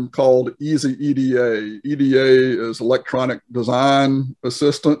program called Easy EDA. EDA is Electronic Design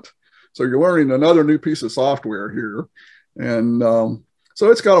Assistant. So you're learning another new piece of software here. And So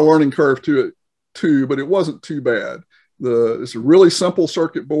it's got a learning curve to it too, but it wasn't too bad. It's a really simple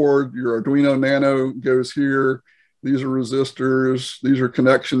circuit board. Your Arduino Nano goes here. These are resistors. These are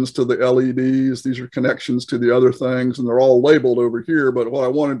connections to the LEDs. These are connections to the other things, and they're all labeled over here. But what I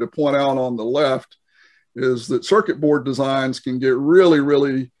wanted to point out on the left is that circuit board designs can get really,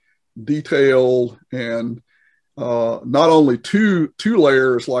 really detailed, and not only two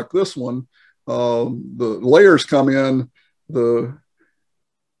layers like this one, the layers come in, the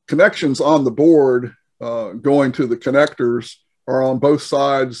connections on the board going to the connectors are on both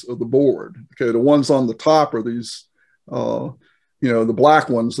sides of the board. Okay, the ones on the top are these, the black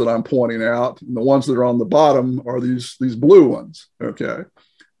ones that I'm pointing out, and the ones that are on the bottom are these blue ones. Okay,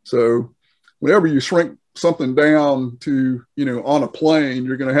 so whenever you shrink something down to, on a plane,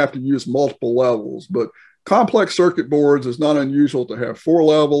 you're going to have to use multiple levels. But complex circuit boards is not unusual to have 4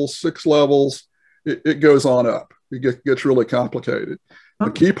 levels, 6 levels. It goes on up. It gets really complicated. The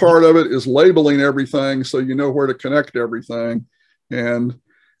key part of it is labeling everything so you know where to connect everything. And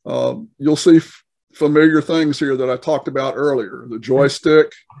you'll see familiar things here that I talked about earlier: the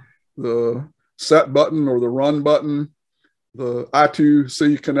joystick, the set button or the run button, the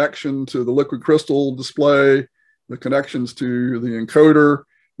I2C connection to the liquid crystal display, the connections to the encoder.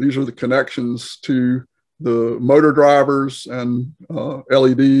 These are the connections to the motor drivers and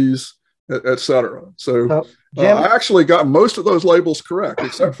LEDs, et cetera. So I actually got most of those labels correct,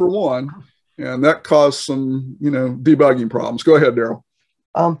 except for one, and that caused some, debugging problems. Go ahead, Daryl.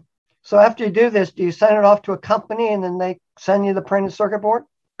 So after you do this, do you send it off to a company and then they send you the printed circuit board?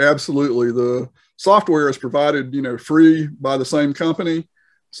 Absolutely. The software is provided, free by the same company.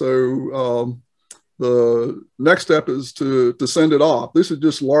 So the next step is to send it off. This is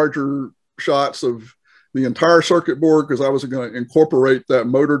just larger shots of the entire circuit board, because I was going to incorporate that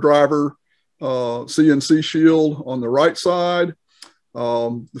motor driver CNC shield on the right side.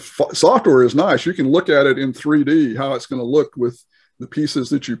 The software is nice. You can look at it in 3D, how it's going to look with the pieces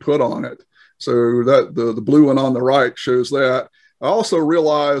that you put on it. So that the blue one on the right shows that. I also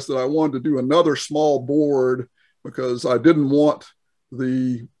realized that I wanted to do another small board because I didn't want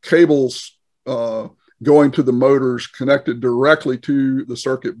the cables going to the motors connected directly to the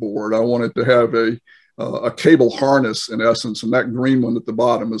circuit board. I wanted to have a cable harness in essence, and that green one at the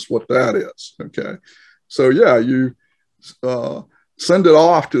bottom is what that is. Okay, so yeah, you send it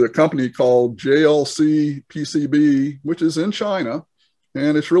off to a company called JLC PCB, which is in China,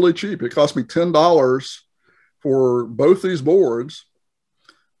 and it's really cheap. It cost me $10 for both these boards,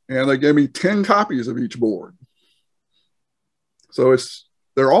 and they gave me 10 copies of each board. So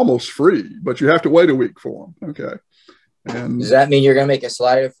they're almost free, but you have to wait a week for them. Okay. And does that mean you're going to make a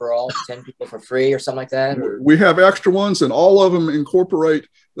slider for all 10 people for free or something like that? Or? We have extra ones, and all of them incorporate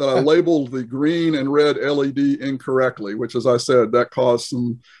that I labeled the green and red LED incorrectly, which, as I said, that caused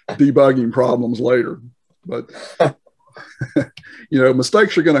some debugging problems later. But,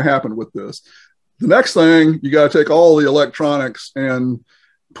 mistakes are going to happen with this. The next thing, you got to take all the electronics and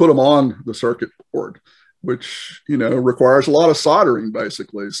put them on the circuit board, which, requires a lot of soldering,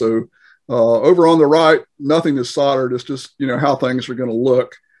 basically. So over on the right, nothing is soldered. It's just, how things are going to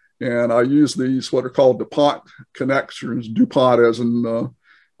look. And I use these, what are called DuPont connectors, DuPont as in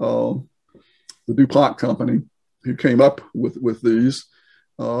the DuPont company who came up with these.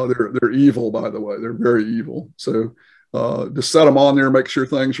 They're evil, by the way. They're very evil. So just set them on there, make sure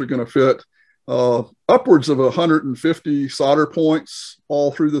things are going to fit. Upwards of 150 solder points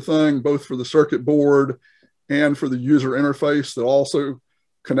all through the thing, both for the circuit board and for the user interface that also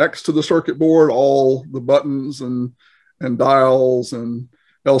connects to the circuit board. All the buttons and dials and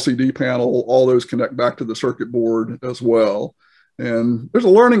LCD panel, all those connect back to the circuit board as well. And there's a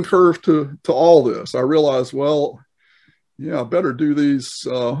learning curve to all this. I realized, I better do these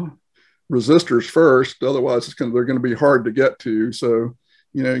resistors first, otherwise they're going to be hard to get to. So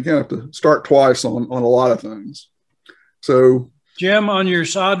you're going to have to start twice on a lot of things. So, Jim, on your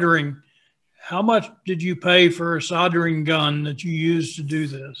soldering, how much did you pay for a soldering gun that you used to do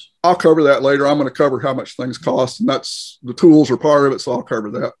this? I'll cover that later. I'm going to cover how much things cost, and that's the tools are part of it, so I'll cover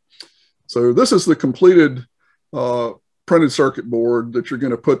that. So this is the completed printed circuit board that you're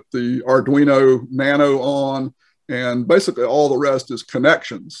going to put the Arduino Nano on, and basically all the rest is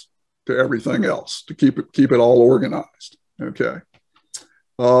connections to everything else to keep it all organized. Okay.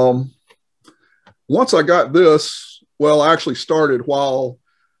 Once I got this, I actually started while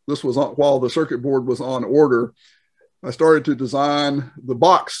the circuit board was on order. I started to design the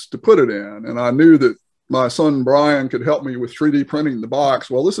box to put it in, and I knew that my son Brian could help me with 3D printing the box.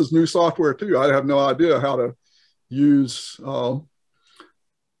 Well, this is new software too. I have no idea how to use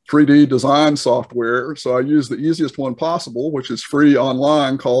 3D design software. So I used the easiest one possible, which is free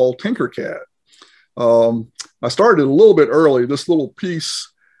online, called Tinkercad. I started a little bit early. This little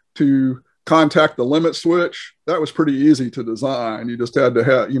piece to contact the limit switch, that was pretty easy to design. You just had to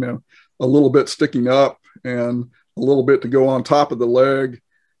have, you know, a little bit sticking up and a little bit to go on top of the leg,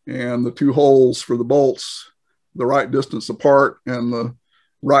 and the 2 holes for the bolts, the right distance apart and the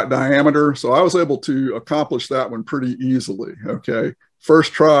right diameter. So I was able to accomplish that one pretty easily. Okay.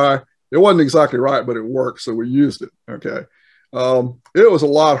 First try, it wasn't exactly right, but it worked. So we used it. Okay. It was a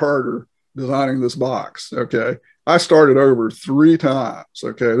lot harder designing this box. Okay. I started over 3 times.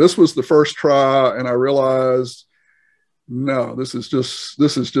 Okay. This was the first try, and I realized, no, this is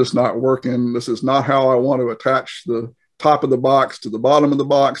just not working. This is not how I want to attach the top of the box to the bottom of the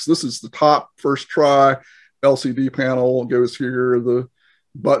box. This is the top first try. LCD panel goes here. The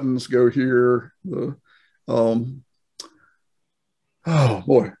buttons go here. The, oh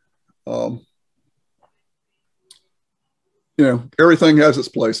boy. You know, everything has its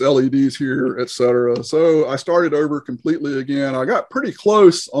place, LEDs here, etc. So I started over completely again. I got pretty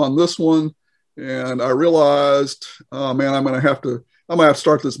close on this one, and I realized, oh man, I'm gonna have to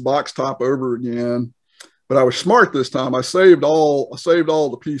start this box top over again. But I was smart this time. I saved all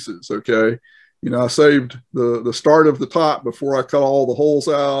the pieces. Okay, you know, I saved the start of the top before I cut all the holes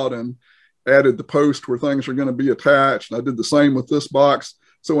out and added the post where things are going to be attached. And I did the same with this box.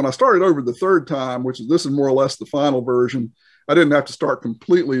 So when I started over the 3rd time, this is more or less the final version, I didn't have to start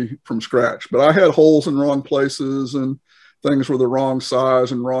completely from scratch, but I had holes in wrong places and things were the wrong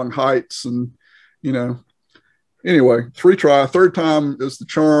size and wrong heights. And, you know, anyway, 3 try, 3rd time is the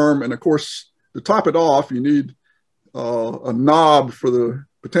charm. And of course, to top it off, you need a knob for the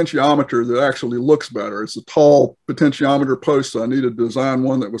potentiometer that actually looks better. It's a tall potentiometer post, so I needed to design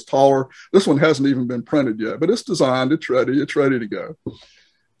one that was taller. This one hasn't even been printed yet, but it's designed, it's ready to go.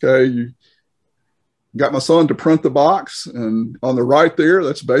 Okay, you got my son to print the box, and on the right there,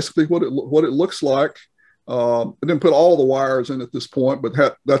 that's basically what it looks like. I didn't put all the wires in at this point, but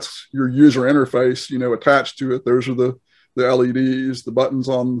that's your user interface, you know, attached to it. Those are the LEDs, the buttons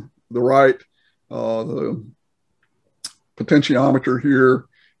on the right, the potentiometer here,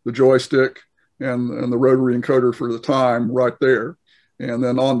 the joystick, and the rotary encoder for the time right there. And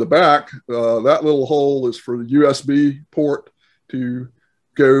then on the back, that little hole is for the USB port to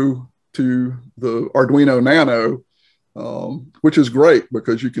go to the Arduino Nano, which is great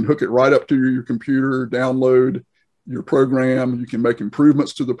because you can hook it right up to your computer, download your program, you can make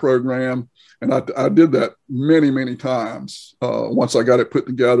improvements to the program. And I did that many, many times once I got it put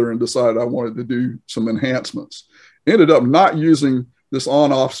together and decided I wanted to do some enhancements. Ended up not using this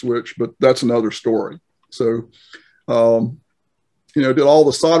on-off switch, but that's another story. So, you know, did all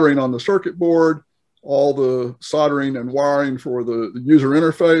the soldering on the circuit board, all the soldering and wiring for the user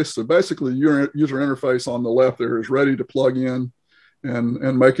interface. So basically, your user interface on the left there is ready to plug in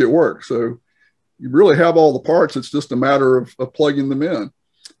and make it work. So you really have all the parts. It's just a matter of plugging them in.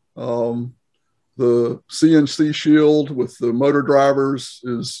 The CNC shield with the motor drivers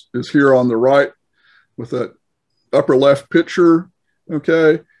is here on the right with that upper left picture.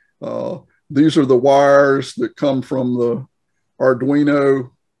 Okay. These are the wires that come from the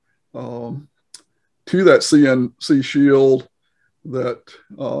Arduino to that CNC shield that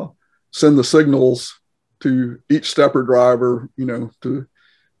send the signals to each stepper driver, you know, to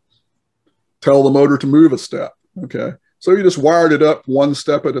tell the motor to move a step. Okay. So you just wired it up one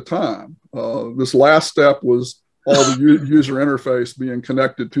step at a time. This last step was all the user interface being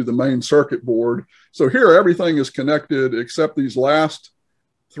connected to the main circuit board. So here everything is connected except these last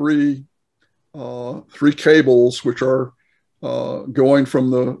three cables, which are going from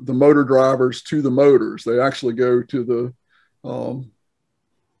the motor drivers to the motors. They actually go to the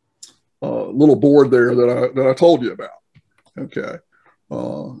little board there that I told you about. Okay,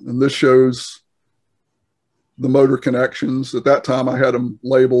 and this shows the motor connections. At that time, I had them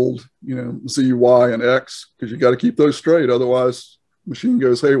labeled, you know, Z, Y, and X, because you got to keep those straight, otherwise the machine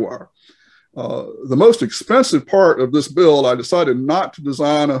goes haywire. The most expensive part of this build, I decided not to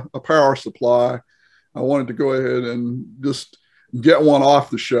design a power supply. I wanted to go ahead and just get one off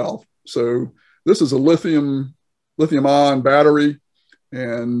the shelf. So this is a lithium-ion battery,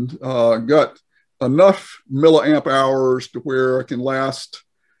 and got enough milliamp hours to where I can last,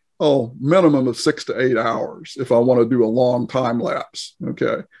 minimum of 6 to 8 hours if I want to do a long time lapse.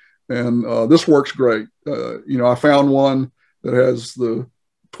 Okay, and this works great. You know, I found one that has the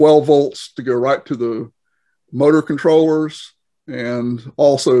 12 volts to go right to the motor controllers, and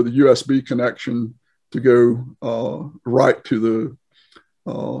also the USB connection to go right to the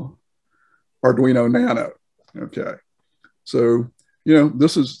Arduino Nano. Okay, so you know,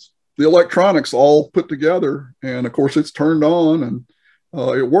 this is the electronics all put together. And of course it's turned on and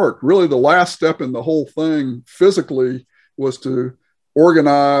it worked. Really the last step in the whole thing physically was to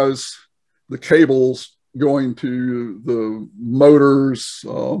organize the cables going to the motors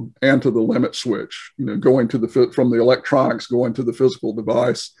and to the limit switch, you know, going to the, from the electronics going to the physical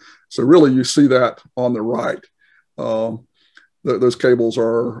device. So really you see that on the right. Those cables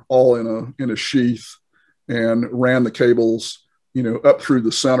are all in a sheath, and ran the cables, you know, up through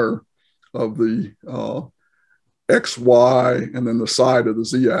the center of the X, Y, and then the side of the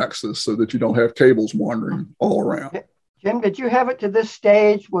Z axis, so that you don't have cables wandering all around. Jim, did you have it to this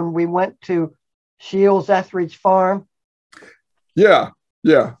stage when we went to Shields Etheridge Farm? Yeah,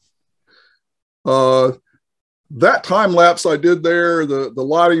 yeah. That time lapse I did there, the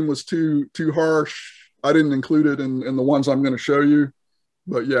lighting was too harsh. I didn't include it in the ones I'm going to show you,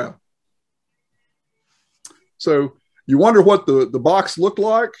 but yeah. So you wonder what the box looked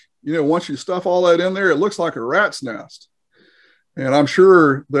like. You know, once you stuff all that in there, it looks like a rat's nest. And I'm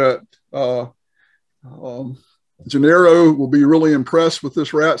sure that Gennaro will be really impressed with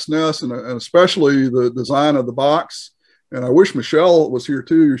this rat's nest, and especially the design of the box. And I wish Michelle was here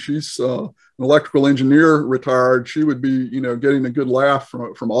too. She's an electrical engineer, retired. She would be, you know, getting a good laugh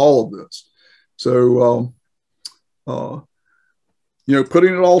from all of this. So, you know,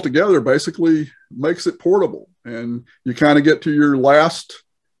 putting it all together basically makes it portable, and you kind of get to your last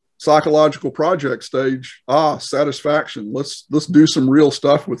psychological project stage. Satisfaction. Let's do some real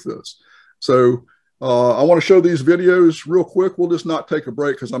stuff with this. So I want to show these videos real quick. We'll just not take a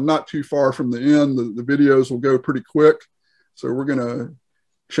break because I'm not too far from the end. The videos will go pretty quick. So we're going to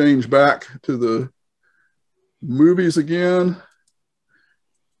change back to the movies again.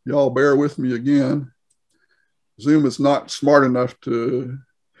 Y'all bear with me again. Zoom is not smart enough to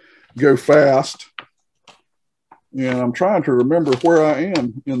go fast. And I'm trying to remember where I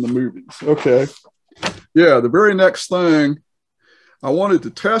am in the movies. Okay. Yeah, the very next thing, I wanted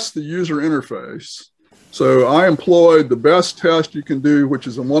to test the user interface. So I employed the best test you can do, which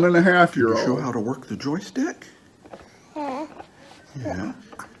is a 1.5-year-old. Show how to work the joystick? Yeah.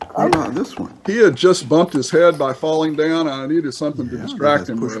 What about this one? He had just bumped his head by falling down, and I needed something to distract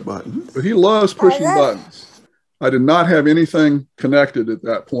him with. Buttons. But he loves pushing buttons. I did not have anything connected at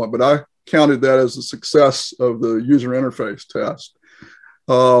that point, but I counted that as a success of the user interface test.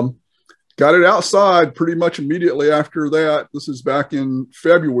 Got it outside pretty much immediately after that. This is back in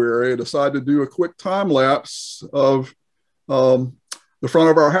February. I decided to do a quick time lapse of the front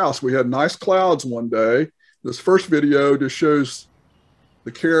of our house. We had nice clouds one day. This first video just shows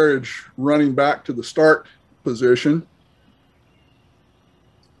the carriage running back to the start position.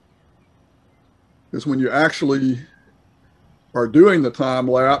 Because when you actually are doing the time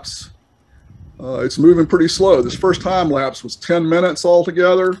lapse, it's moving pretty slow. This first time lapse was 10 minutes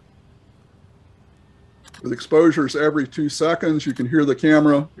altogether, with exposures every 2 seconds. You can hear the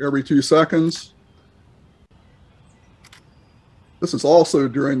camera every 2 seconds. This is also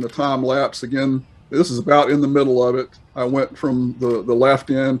during the time lapse. Again, this is about in the middle of it. I went from the left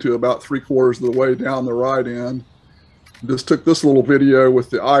end to about 3/4 of the way down the right end. Just took this little video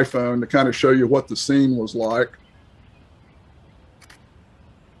with the iPhone to kind of show you what the scene was like.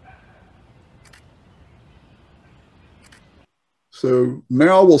 So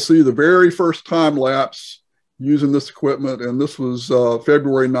now we'll see the very first time lapse using this equipment, and this was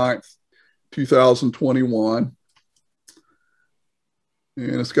February 9th, 2021.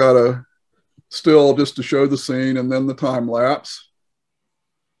 And it's got a still just to show the scene and then the time lapse.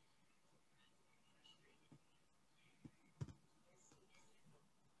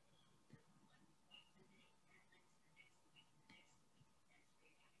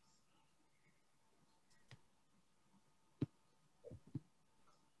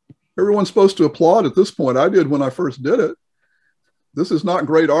 Everyone's supposed to applaud at this point. I did when I first did it. This is not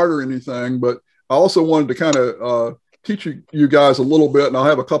great art or anything, but I also wanted to kind of teach you guys a little bit, and I'll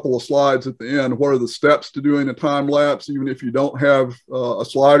have a couple of slides at the end. What are the steps to doing a time lapse, even if you don't have a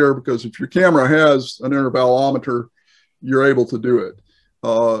slider, because if your camera has an intervalometer, you're able to do it.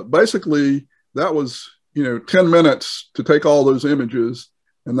 Basically, that was 10 minutes to take all those images,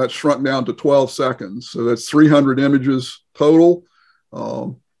 and that's shrunk down to 12 seconds. So that's 300 images total.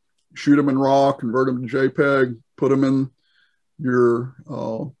 Shoot them in RAW, convert them to JPEG, put them in your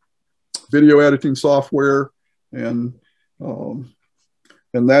video editing software, and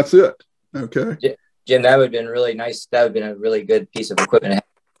that's it. Okay. Jim, that would have been really nice. That would have been a really good piece of equipment to have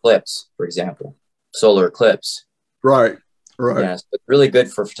clips, for example, solar eclipse. Right. Right. Yeah, so it's really good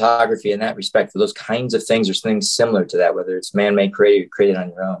for photography in that respect, for those kinds of things or things similar to that, whether it's man-made, created on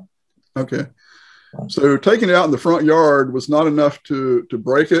your own. Okay. So taking it out in the front yard was not enough to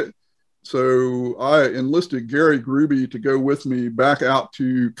break it. So I enlisted Gary Gruby to go with me back out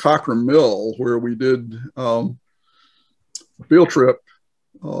to Cochrane Mill, where we did a field trip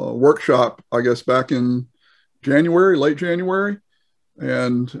workshop, I guess, back in January, late January.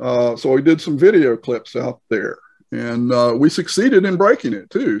 And so we did some video clips out there, and we succeeded in breaking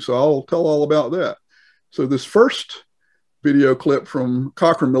it too. So I'll tell all about that. So this first video clip from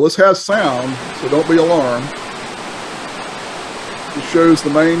Cochrane Mill, this has sound, so don't be alarmed. It shows the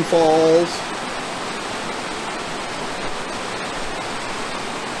main falls.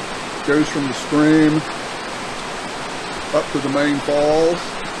 It goes from the stream up to the main falls.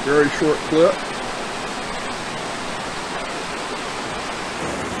 Very short clip.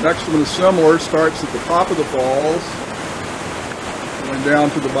 Next one is similar. Starts at the top of the falls, going down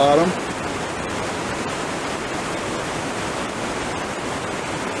to the bottom.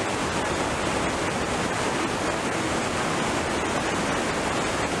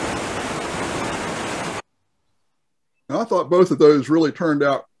 And I thought both of those really turned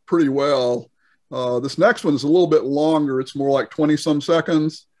out pretty well. This next one is a little bit longer. It's more like 20 some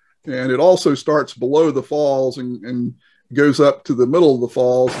seconds. And it also starts below the falls and goes up to the middle of the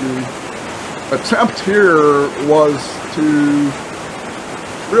falls. The attempt here was to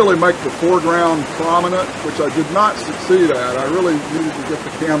really make the foreground prominent, which I did not succeed at. I really needed to get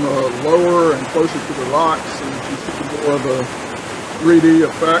the camera lower and closer to the rocks, and you see more of a 3D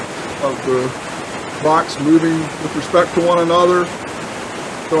effect of the rocks moving with respect to one another.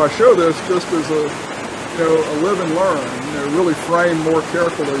 So I show this just as a, a live and learn, really frame more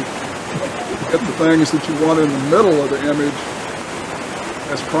carefully, get the things that you want in the middle of the image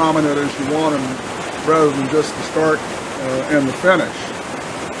as prominent as you want them, rather than just the start and the finish.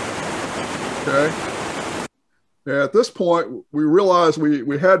 Okay. Yeah, at this point, we realized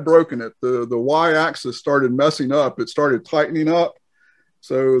we had broken it. The y-axis started messing up. It started tightening up.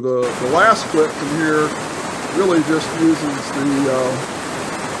 So the last clip from here really just uses the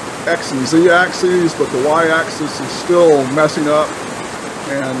X and Z axes, but the Y axis is still messing up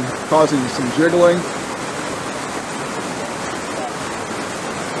and causing some jiggling.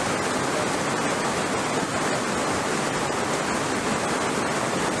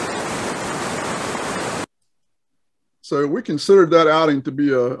 So we considered that outing to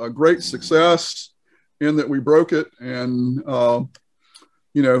be a great success in that we broke it and found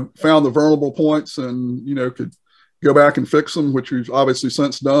the vulnerable points and, could go back and fix them, which we've obviously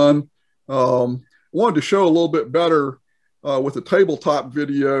since done. Wanted to show a little bit better with the tabletop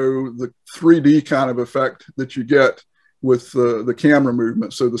video, the 3D kind of effect that you get with the camera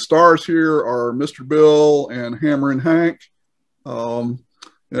movement. So the stars here are Mr. Bill and Hammer and Hank. And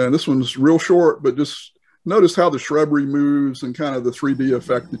this one's real short, but just notice how the shrubbery moves and kind of the 3D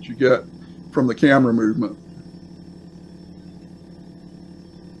effect that you get from the camera movement.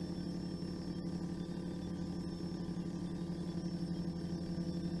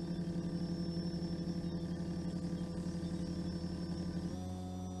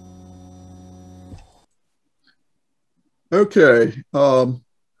 Okay.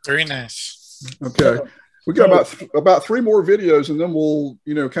 Very nice. Okay. We got about 3 more videos, and then we'll,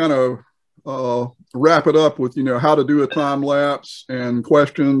 kind of wrap it up with, how to do a time lapse and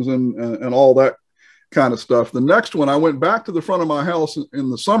questions and all that kind of stuff. The next one, I went back to the front of my house in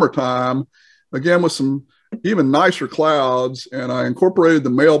the summertime, again with some even nicer clouds, and I incorporated the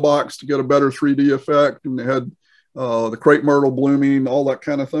mailbox to get a better 3D effect, and they had the crepe myrtle blooming, all that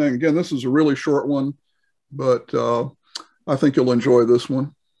kind of thing. Again, this is a really short one, but I think you'll enjoy this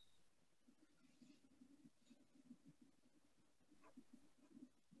one.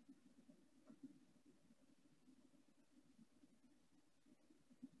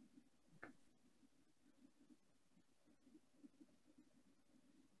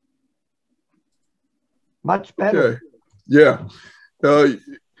 Much better. Okay. Yeah.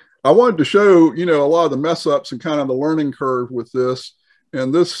 I wanted to show, a lot of the mess ups and kind of the learning curve with this.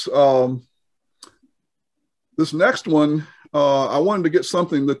 And this next one, I wanted to get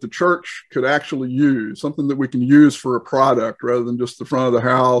something that the church could actually use, something that we can use for a product rather than just the front of the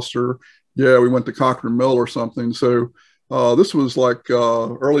house or, we went to Cochrane Mill or something. So this was like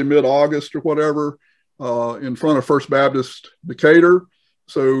early mid-August or whatever in front of First Baptist Decatur.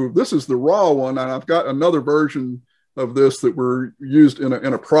 So this is the raw one, and I've got another version of this that were used in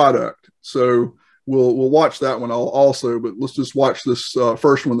a product. So we'll watch that one also, but let's just watch this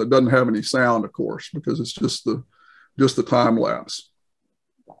first one that doesn't have any sound, of course, because it's just the time lapse.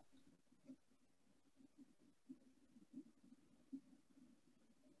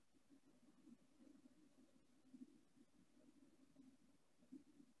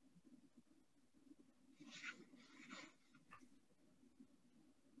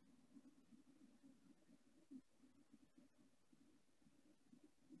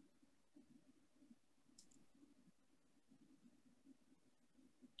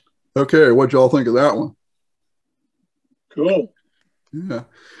 Okay, what'd y'all think of that one? Cool. Yeah,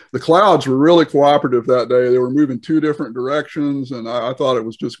 the clouds were really cooperative that day. They were moving 2 different directions, and I thought it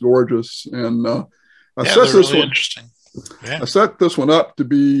was just gorgeous. And I set this really one interesting. Yeah. I set this one up to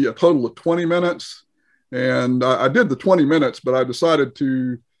be a total of 20 minutes, and I did the 20 minutes, but I decided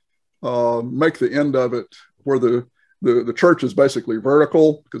to make the end of it where the church is basically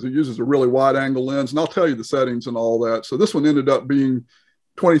vertical because it uses a really wide angle lens, and I'll tell you the settings and all that. So this one ended up being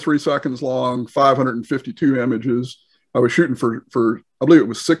 23 seconds long, 552 images. I was shooting for I believe it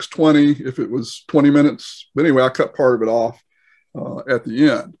was 620 if it was 20 minutes. But anyway, I cut part of it off at the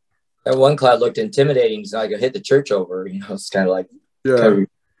end. That one cloud looked intimidating, so I could hit the church over. You know, it's kind of like very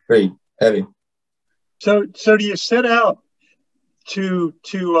heavy. So do you set out to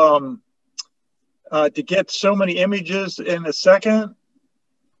get so many images in a second,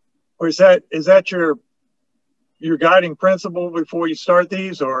 or is that your guiding principle before you start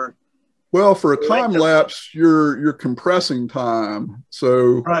these, or? Well, for a time lapse, you're compressing time,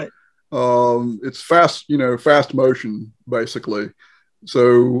 so right. It's fast, fast motion basically.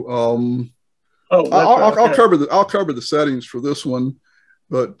 So I'll cover the settings for this one,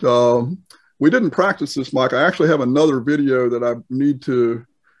 but we didn't practice this, Mike. I actually have another video that I need to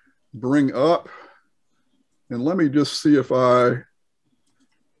bring up, and let me just see if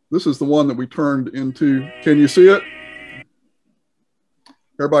this is the one that we turned into. Can you see it?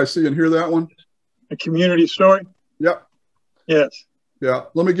 Everybody see and hear that one? A community story? Yep. Yes. Yeah.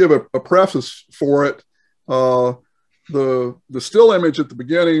 Let me give a preface for it. The still image at the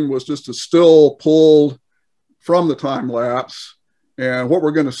beginning was just a still pulled from the time lapse. And what we're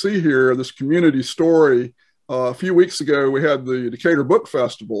going to see here, this community story, a few weeks ago, we had the Decatur Book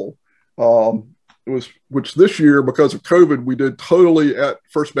Festival, which this year, because of COVID, we did totally at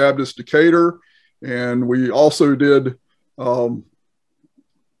First Baptist Decatur. And we also did,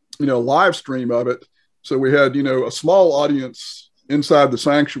 live stream of it. So we had, a small audience inside the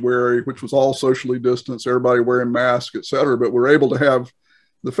sanctuary, which was all socially distanced, everybody wearing masks, et cetera, but we're able to have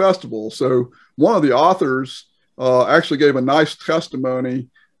the festival. So one of the authors actually gave a nice testimony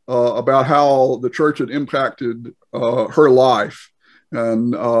about how the church had impacted her life.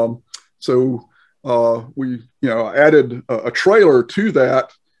 And so we, added a trailer to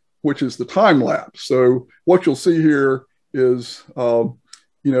that, which is the time lapse. So what you'll see here is,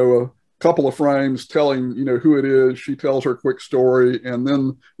 a couple of frames telling, who it is. She tells her quick story, and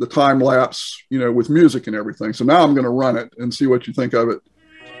then the time lapse, with music and everything. So now I'm going to run it and see what you think of it.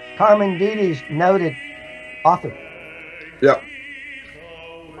 Carmen Didi's noted author. Yep.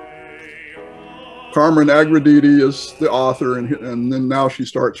 Carmen Agradidi is the author, and then now she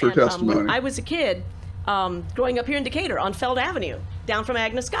starts her testimony. When I was a kid, growing up here in Decatur on Feld Avenue, down from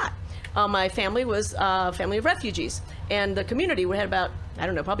Agnes Scott. My family was a family of refugees, and the community, we had about,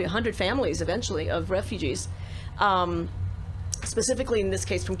 probably 100 families eventually of refugees, specifically in this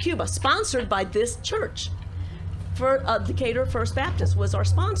case from Cuba, sponsored by this church. For Decatur First Baptist was our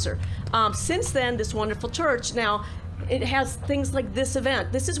sponsor. Since then, this wonderful church, now it has things like this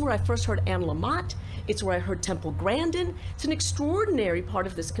event. This is where I first heard Anne Lamott. It's where I heard Temple Grandin. It's an extraordinary part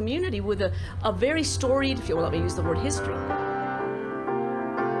of this community with a very storied, if you'll let me use the word, history.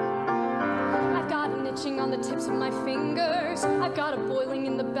 On the tips of my fingers, I've got a boiling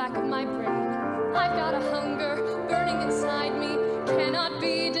in the back of my brain. I've got a hunger burning inside me, cannot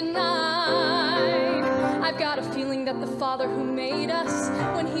be denied. I've got a feeling that the Father who made us,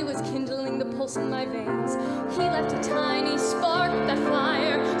 when he was kindling the pulse in my veins, he left a tiny spark, that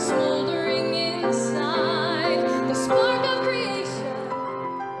fire smoldering inside, the spark of creation.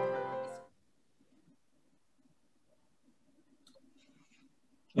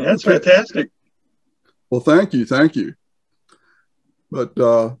 Yeah, that's fantastic. Well, thank you. But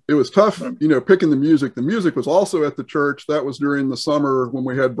it was tough, picking the music. The music was also at the church. That was during the summer when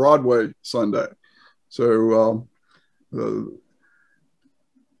we had Broadway Sunday. So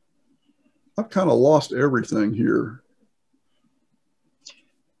I've kind of lost everything here.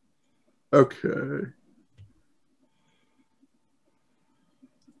 Okay.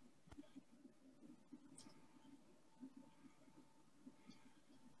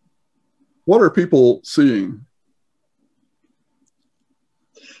 What are people seeing?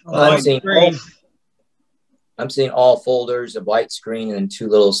 I'm seeing all folders, a white screen, and 2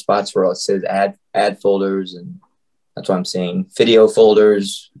 little spots where it says add folders, and that's what I'm seeing. Video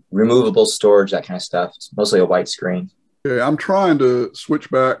folders, removable storage, that kind of stuff. It's mostly a white screen. Okay, I'm trying to switch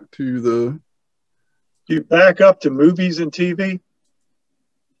back to the... You back up to movies and TV?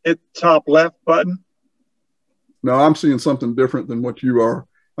 Hit top left button? No, I'm seeing something different than what you are.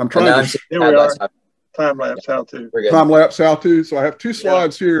 I'm trying to... Here we are. Time lapse how to. Time lapse how to. So I have 2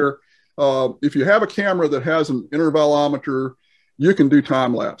 slides here, if you have a camera that has an intervalometer, you can do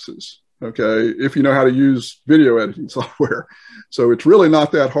time lapses, okay, if you know how to use video editing software. So it's really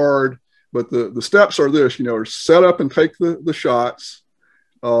not that hard, but the steps are this, you know, set up and take the shots.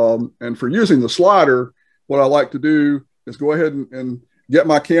 And for using the slider, what I like to do is go ahead and get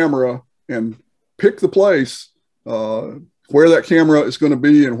my camera and pick the place where that camera is going to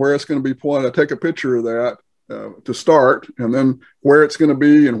be and where it's going to be pointed. I take a picture of that to start, and then where it's going to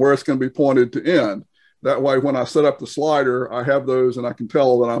be and where it's going to be pointed to end. That way, when I set up the slider, I have those and I can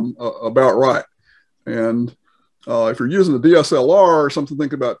tell that I'm about right. And if you're using a DSLR, something to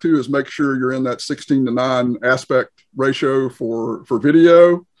think about too is make sure you're in that 16:9 aspect ratio for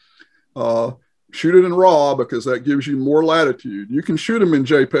video. Shoot it in RAW because that gives you more latitude. You can shoot them in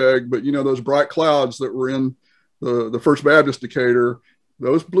JPEG, but you know, those bright clouds that were in the First Baptist Decatur,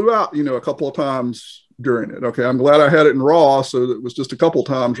 those blew out, you know, a couple of times during it. Okay, I'm glad I had it in RAW, so that it was just a couple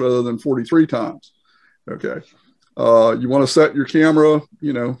times rather than 43 times. Okay, you want to set your camera,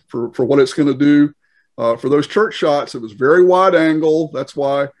 you know, for what it's going to do. For those church shots, it was very wide angle. That's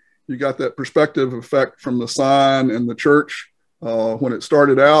why you got that perspective effect from the sign and the church. When it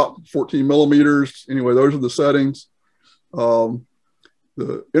started out, 14 millimeters. Anyway, those are the settings.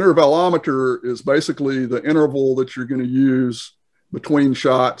 The intervalometer is basically the interval that you're going to use between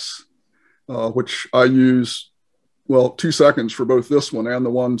shots, which I use, well, 2 seconds for both this one and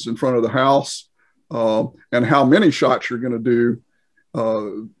the ones in front of the house, and how many shots you're going to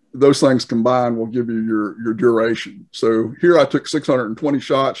do. Those things combined will give you your duration. So here I took 620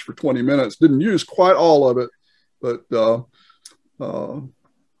 shots for 20 minutes. Didn't use quite all of it, but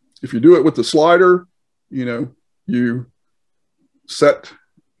if you do it with the slider, you know, you set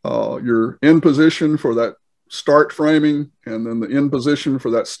your end position for that start framing, and then the end position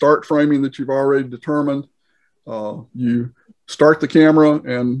for that start framing that you've already determined. You start the camera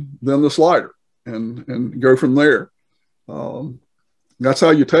and then the slider and go from there. That's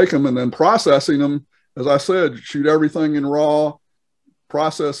how you take them, and then processing them, as I said, shoot everything in RAW,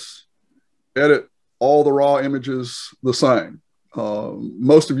 process, edit all the RAW images the same.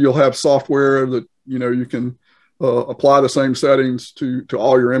 Most of you'll have software that, you know, you can apply the same settings to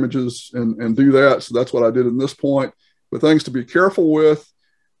all your images and do that. So that's what I did in this point. But things to be careful with,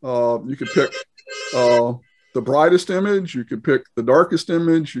 you could pick the brightest image, you could pick the darkest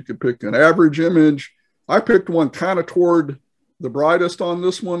image, you could pick an average image. I picked one kind of toward the brightest on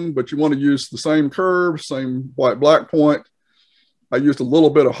this one, but you want to use the same curve, same white black point. I used a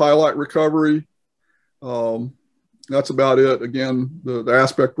little bit of highlight recovery. That's about it. Again, the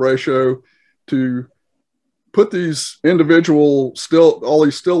aspect ratio to put these individual all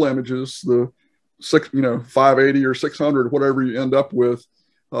these still images, the 580 or 600, whatever you end up with,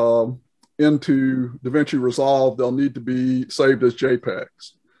 into DaVinci Resolve, they'll need to be saved as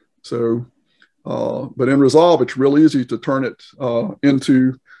JPEGs. So, but in Resolve, it's real easy to turn it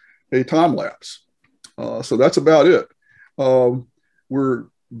into a time lapse. So that's about it. We're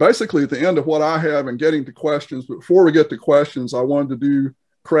basically at the end of what I have and getting to questions. But before we get to questions, I wanted to do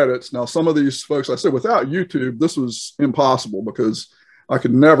credits. Now, some of these folks, I said, without YouTube, this was impossible because I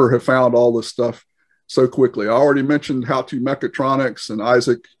could never have found all this stuff so quickly. I already mentioned How to Mechatronics and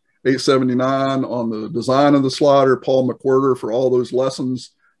Isaac 879 on the design of the slider, Paul McWhirter for all those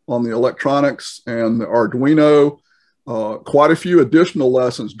lessons on the electronics and the Arduino. Quite a few additional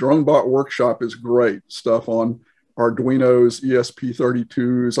lessons. DroneBot Workshop is great stuff on Arduino's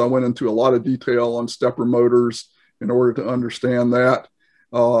ESP32s. I went into a lot of detail on stepper motors in order to understand that.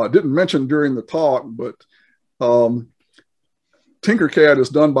 I didn't mention during the talk, but Tinkercad is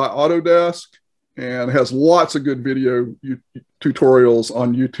done by Autodesk and has lots of good video tutorials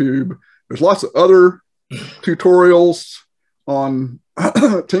on YouTube. There's lots of other tutorials on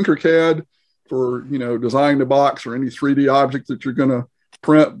Tinkercad for, you know, designing the box or any 3D object that you're going to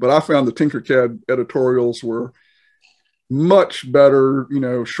print. But I found the Tinkercad editorials were much better, you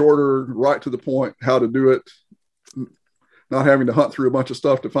know, shorter, right to the point, how to do it, not having to hunt through a bunch of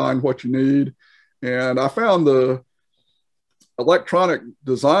stuff to find what you need. And I found the electronic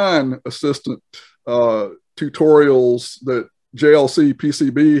design assistant tutorials that JLC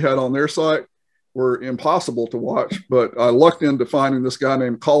PCB had on their site were impossible to watch, but I lucked into finding this guy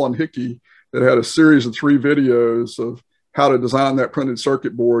named Colin Hickey that had a series of 3 videos of how to design that printed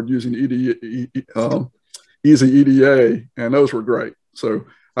circuit board using Easy EDA, and those were great. So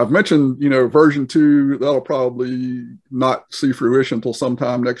I've mentioned, you know, version 2, that'll probably not see fruition until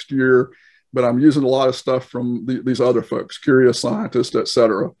sometime next year, but I'm using a lot of stuff from these other folks, Curious Scientist,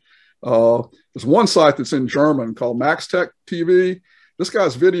 etc. There's one site that's in German called MaxTech TV. This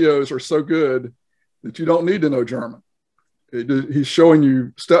guy's videos are so good that you don't need to know German. he's showing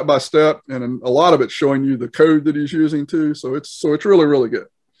you step by step, and a lot of it's showing you the code that he's using too. So it's really, really good.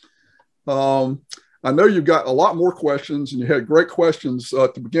 I know you've got a lot more questions, and you had great questions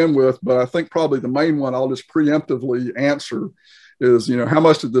to begin with, but I think probably the main one I'll just preemptively answer is, how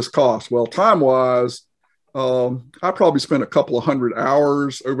much did this cost? Well, time-wise, I probably spent a couple of hundred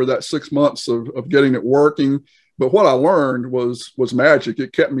hours over that 6 months of getting it working. But what I learned was magic.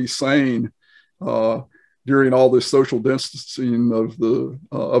 It kept me sane during all this social distancing of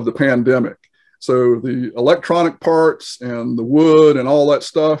the pandemic. So the electronic parts and the wood and all that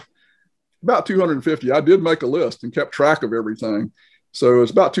stuff, about 250. I did make a list and kept track of everything. So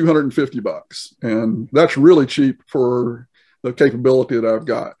it's about $250. And that's really cheap for the capability that I've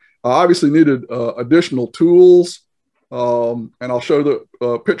got. I obviously needed additional tools. And I'll show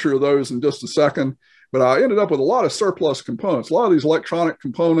the picture of those in just a second. But I ended up with a lot of surplus components, a lot of these electronic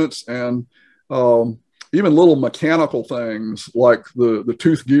components, and even little mechanical things like the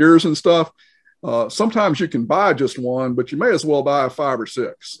tooth gears and stuff. Sometimes you can buy just one, but you may as well buy 5 or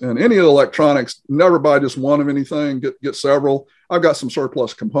 6. And any of the electronics, never buy just one of anything, get several. I've got some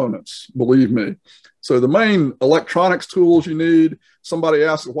surplus components, believe me. So the main electronics tools you need, somebody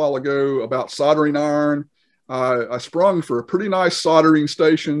asked a while ago about soldering iron. I sprung for a pretty nice soldering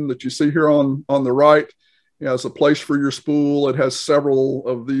station that you see here on the right. It has a place for your spool. It has several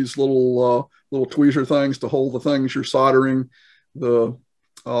of these little tweezer things to hold the things you're soldering. It's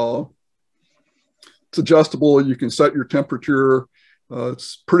adjustable. You can set your temperature.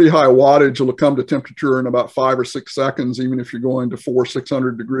 It's pretty high wattage. It'll come to temperature in about 5 or 6 seconds, even if you're going to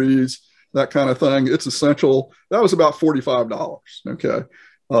 400-600 degrees, that kind of thing. It's essential. That was about $45. Okay.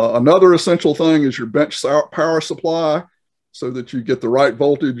 Another essential thing is your bench power supply, so that you get the right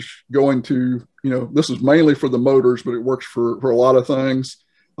voltage going to, this is mainly for the motors, but it works for a lot of things.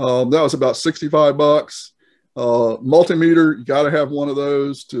 That was about $65. Multimeter, you got to have one of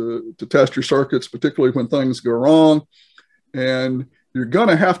those to test your circuits, particularly when things go wrong. And you're going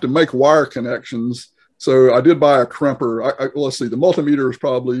to have to make wire connections. So I did buy a crimper. Let's see, the multimeter is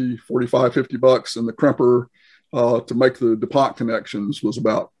probably $45-50, and the crimper to make the DuPont connections was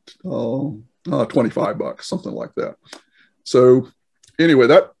about $25, something like that. So anyway,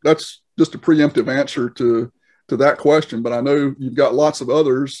 that's just a preemptive answer to that question, but I know you've got lots of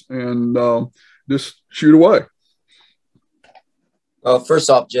others, and just shoot away. Well, first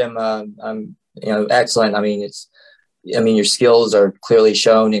off, Jim, I'm excellent. I mean, your skills are clearly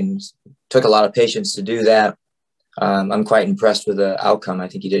shown, and took a lot of patience to do that. I'm quite impressed with the outcome. I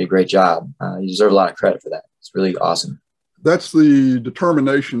think you did a great job. You deserve a lot of credit for that. It's really awesome. That's the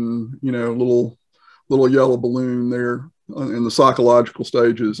determination, little yellow balloon there in the psychological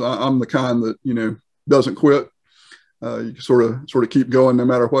stages. I'm the kind that, doesn't quit. You sort of keep going no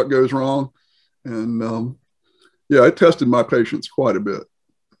matter what goes wrong. And yeah, it tested my patience quite a bit.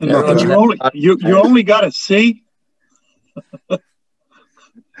 And you only got a C?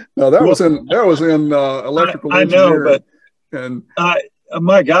 No, that was in electrical engineering. I know, but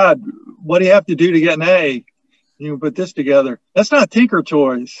my God, what do you have to do to get an A? You can put this together. That's not Tinker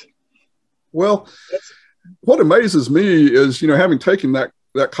Toys. Well, what amazes me is, having taken that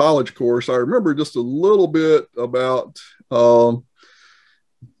college course, I remember just a little bit about,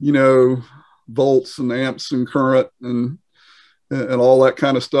 volts and amps and current and all that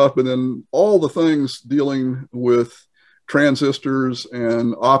kind of stuff. But then all the things dealing with transistors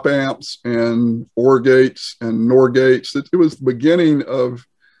and op amps and OR gates and NOR gates. It was the beginning of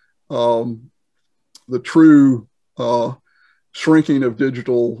the true shrinking of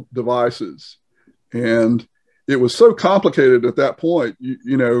digital devices. And it was so complicated at that point,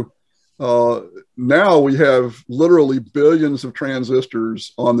 now we have literally billions of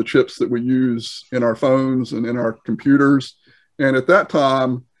transistors on the chips that we use in our phones and in our computers. And at that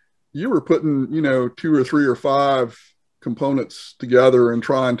time, you were putting, 2 or 3 or 5 components together and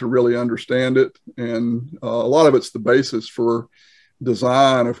trying to really understand it. And a lot of it's the basis for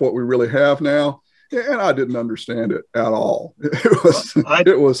design of what we really have now. And I didn't understand it at all.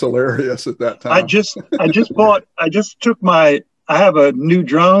 It was hilarious at that time. I have a new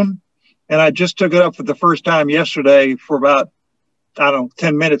drone, and I just took it up for the first time yesterday for about,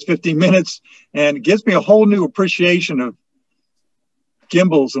 10 minutes, 15 minutes. And it gives me a whole new appreciation of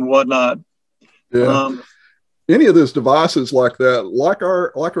gimbals and whatnot. Yeah. Any of those devices like that, like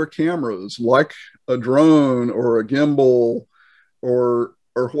our cameras, like a drone or a gimbal or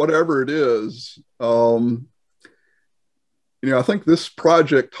whatever it is, I think this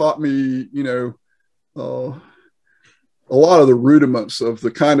project taught me, a lot of the rudiments of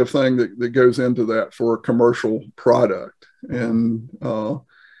the kind of thing that goes into that for a commercial product. And,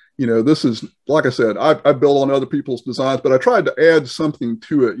 this is, like I said, I built on other people's designs, but I tried to add something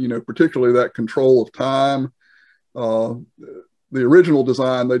to it, particularly that control of time. The original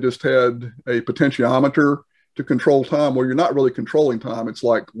design, they just had a potentiometer to control time. Well, you're not really controlling time. It's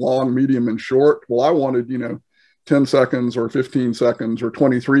like long, medium, and short. Well, I wanted, 10 seconds or 15 seconds or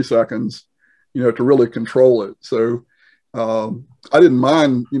 23 seconds, to really control it. So I didn't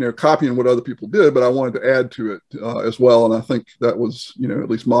mind, copying what other people did, but I wanted to add to it as well. And I think that was, at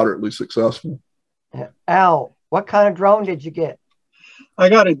least moderately successful. Al, what kind of drone did you get? I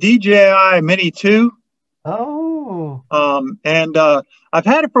got a DJI Mini 2. Oh. And I've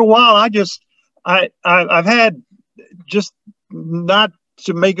had it for a while. I've had just not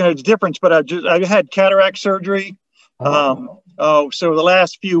to make a difference, but I had cataract surgery. So the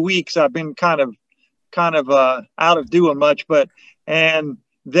last few weeks I've been kind of out of doing much, and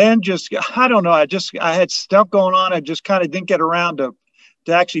then I don't know, I had stuff going on. I just kind of didn't get around to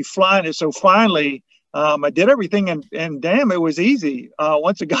actually flying it. So finally, I did everything, and damn, it was easy.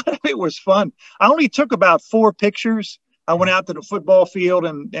 Once I got it, it was fun. I only took about 4 pictures. I went out to the football field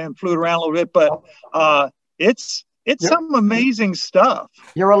and flew around a little bit, but it's some amazing stuff.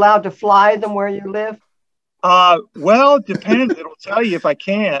 You're allowed to fly them where you live? Well, it depends. It'll tell you if I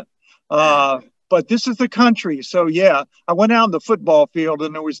can't. But this is the country, so yeah. I went out on the football field,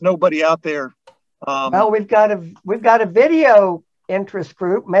 and there was nobody out there. Well, we've got a video interest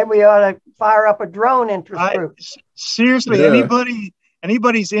group. Maybe we ought to fire up a drone interest group. Seriously, yeah.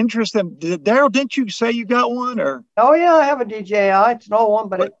 anybody's interested? Daryl, didn't you say you got one? Or oh yeah, I have a DJI. It's an old one,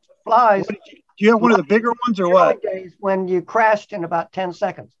 but it flies. Do you have one of the bigger ones, or what? Days when you crashed in about 10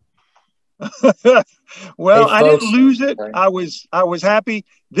 seconds. Well, I didn't lose it. I was happy.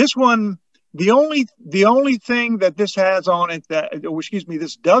 This one, the only thing that this has on it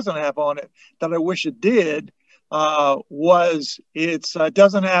this doesn't have on it that I wish it did was it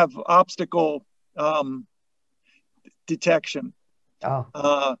doesn't have obstacle detection.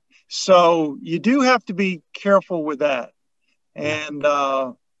 Oh. So you do have to be careful with that. And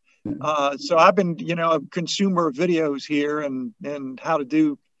so I've been, a consumer of videos here and how to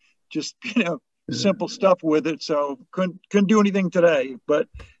do just, simple stuff with it. So couldn't do anything today, but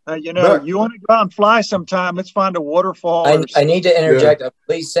you want to go out and fly sometime, let's find a waterfall. I need to interject.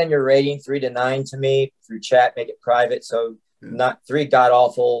 Please send your rating 3 to 9 to me through chat, make it private. So not 3 god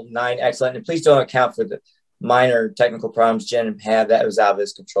awful, 9 excellent. And please don't account for the minor technical problems Jen had. That was out of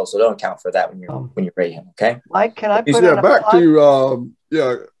his control. So don't account for that when you're rating him. Okay. Mike, can I put back to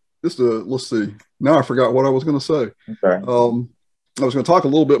let's see. Now I forgot what I was going to say. Okay. I was going to talk a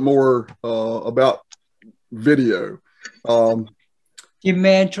little bit more about video. You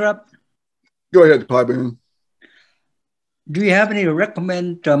may interrupt. Go ahead, Pi Boon. Do you have any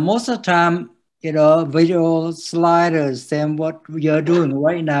recommend? Most of the time, video sliders, same what you're doing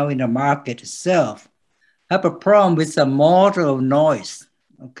right now in the market itself, have a problem with the motor noise.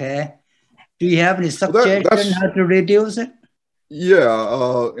 Okay. Do you have any suggestion how to reduce it?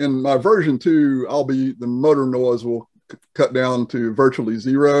 Yeah. In my version 2, the motor noise will cut down to virtually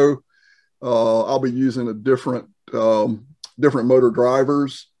 0. I'll be using a different motor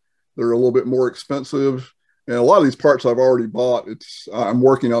drivers. They're a little bit more expensive, and a lot of these parts I've already bought. I'm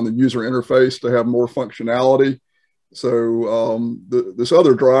working on the user interface to have more functionality. So this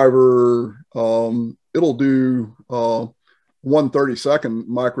other driver, it'll do 1/32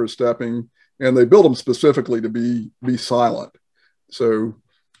 micro stepping, and they build them specifically to be silent. So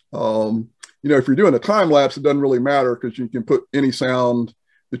if you're doing a time lapse, it doesn't really matter because you can put any sound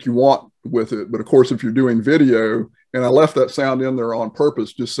that you want with it. But of course, if you're doing video, and I left that sound in there on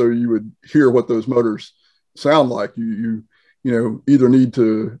purpose just so you would hear what those motors sound like. You either need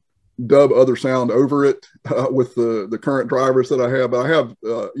to dub other sound over it with the current drivers that I have. But I have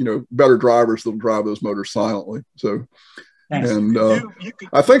better drivers that'll drive those motors silently. So. Thanks. And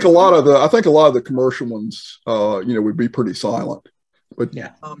I think a lot of the commercial ones, would be pretty silent. But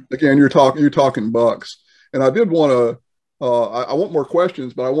yeah, again, you're talking bucks. And I did want to. I want more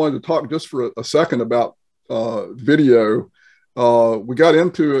questions, but I wanted to talk just for a second about video. We got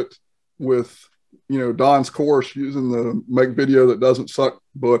into it with Don's course using the Make Video That Doesn't Suck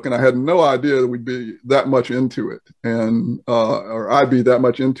book, and I had no idea that we'd be that much into it, or I'd be that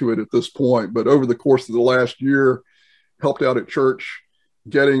much into it at this point. But over the course of the last year, helped out at church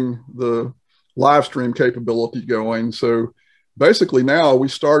getting the live stream capability going. So basically now we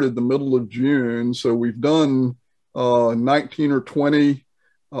started the middle of June. So we've done 19 or 20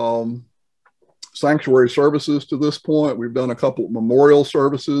 sanctuary services to this point. We've done a couple of memorial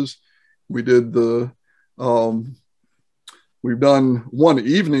services. We did we've done one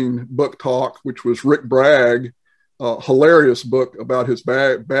evening book talk, which was Rick Bragg hilarious book about his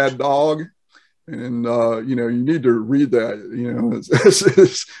bad dog. And, you know, you need to read that, you know,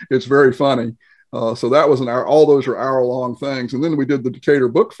 it's very funny. So that was all those are hour-long things. And then we did the Decatur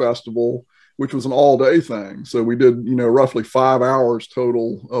Book Festival, which was an all-day thing. So we did, you know, roughly 5 hours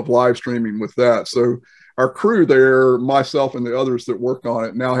total of live streaming with that. So our crew there, myself and the others that worked on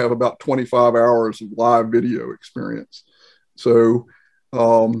it, now have about 25 hours of live video experience. So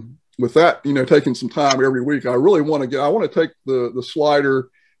with that, you know, taking some time every week, I really want to take the slider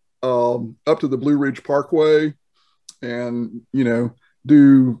up to the Blue Ridge Parkway and, you know,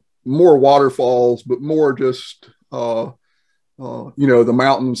 do more waterfalls, but more just, you know, the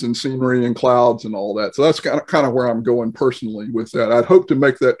mountains and scenery and clouds and all that. So that's kind of where I'm going personally with that. I'd hope to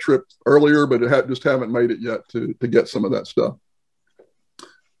make that trip earlier, but just haven't made it yet to get some of that stuff.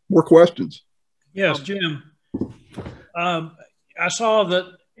 More questions? Yes, Jim. I saw that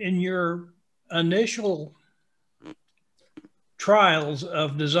in your initial trials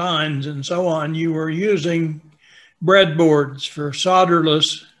of designs and so on, you were using breadboards for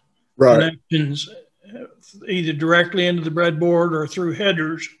solderless connections, either directly into the breadboard or through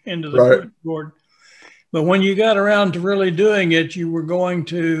headers into the breadboard. But when you got around to really doing it, you were going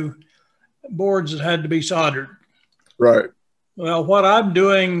to boards that had to be soldered. Right. Well, what I'm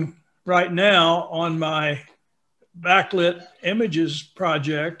doing right now on my backlit images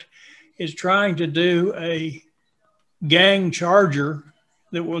project is trying to do a gang charger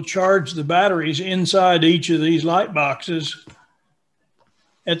that will charge the batteries inside each of these light boxes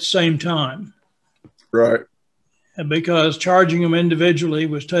at the same time. Right. And because charging them individually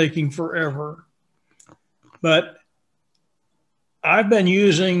was taking forever. But I've been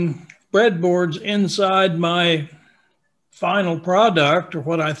using breadboards inside my final product, or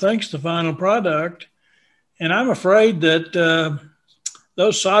what I think is the final product, and I'm afraid that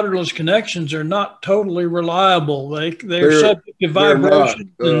those solderless connections are not totally reliable. They're subject to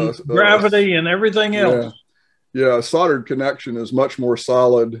vibration and gravity and everything else. Yeah, a soldered connection is much more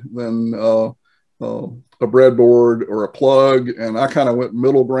solid than a breadboard or a plug. And I kind of went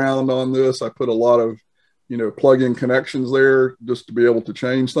middle ground on this. I put a lot of, you know, plug-in connections there just to be able to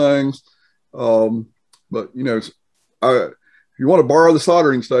change things. But, you know, if you want to borrow the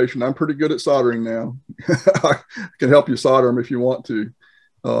soldering station, I'm pretty good at soldering now. I can help you solder them if you want to.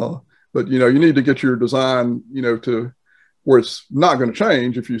 But, you know, you need to get your design, you know, to where it's not going to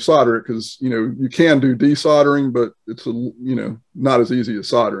change if you solder it, because, you know, you can do desoldering, but it's, you know, not as easy as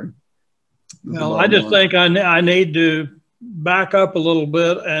soldering. Well, I just think I need to back up a little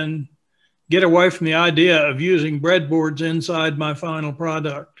bit and get away from the idea of using breadboards inside my final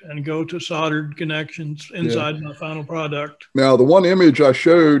product and go to soldered connections inside my final product. Now, the one image I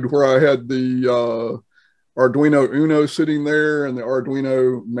showed where I had the Arduino Uno sitting there and the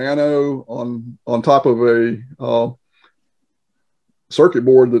Arduino Nano on top of a circuit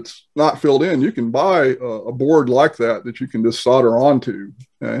board that's not filled in, you can buy a board like that you can just solder onto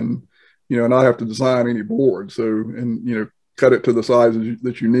and, you know, not have to design any board. So, and, you know, cut it to the size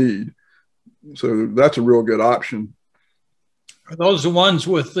that you need. So that's a real good option. Are those the ones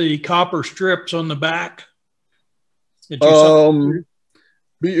with the copper strips on the back? Be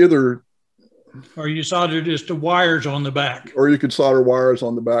either. Or you solder just the wires on the back. Or you could solder wires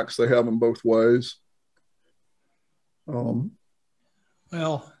on the back, so they have them both ways. Well,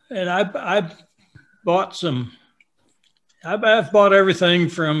 and I bought some, I've bought everything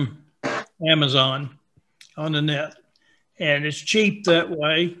from Amazon on the net, and it's cheap that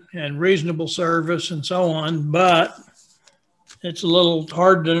way and reasonable service and so on, but it's a little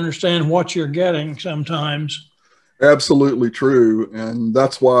hard to understand what you're getting sometimes. Absolutely true. And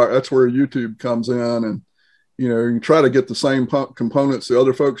that's where YouTube comes in, and, you know, you try to get the same components the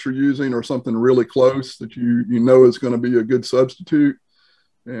other folks are using or something really close that you know is going to be a good substitute.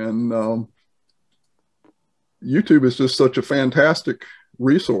 And YouTube is just such a fantastic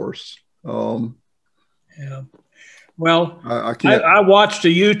resource. Yeah. Well, I watched a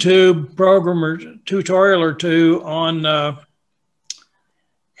YouTube program or tutorial or two on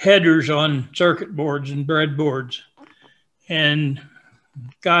headers on circuit boards and breadboards, and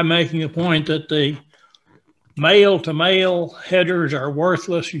guy making a point that the male-to-male headers are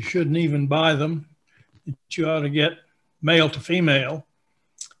worthless. You shouldn't even buy them. You ought to get male-to-female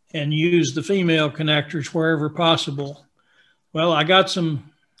and use the female connectors wherever possible. Well, I got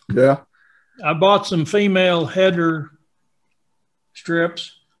some. Yeah. I bought some female header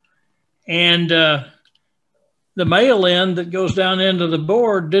strips, and the male end that goes down into the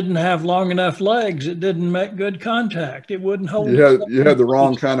board didn't have long enough legs. It didn't make good contact. It wouldn't hold. You had the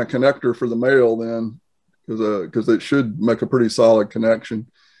wrong kind of connector for the male then, because it should make a pretty solid connection.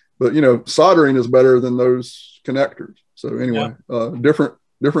 but soldering is better than those connectors. So anyway,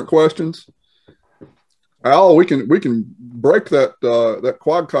 different questions. Al, we can break that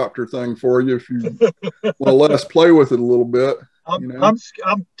quadcopter thing for you if you want to let us play with it a little bit. I'm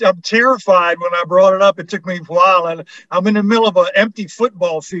terrified. When I brought it up, it took me a while, and I'm in the middle of an empty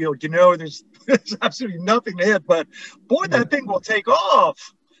football field. There's absolutely nothing to hit, but boy, that thing will take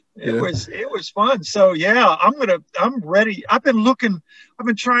off. It was fun. So yeah, I'm ready. I've been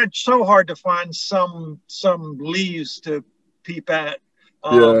trying so hard to find some leaves to peep at.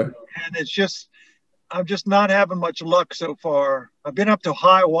 And I'm just not having much luck so far. I've been up to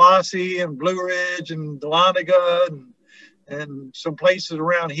Hiawassee and Blue Ridge and Dahlonega and some places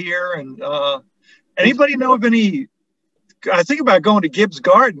around here. And anybody know of any? I think about going to Gibbs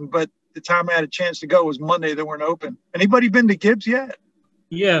Garden, but the time I had a chance to go was Monday. They weren't open. Anybody been to Gibbs yet?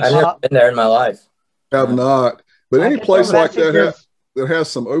 Yes. I've never been there in my life. Have not. But any place like that has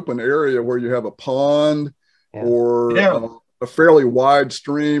some open area where you have a pond or a fairly wide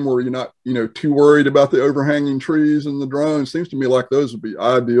stream where you're not, too worried about the overhanging trees and the drones. Seems to me like those would be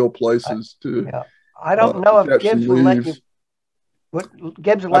ideal places to. Yeah. I don't know if Gibbs will let you.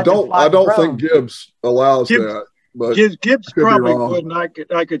 Gibbs will let you fly I don't drones. think Gibbs allows that. But Gibbs probably would, and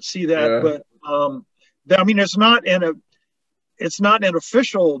I could see that. But I mean, it's not an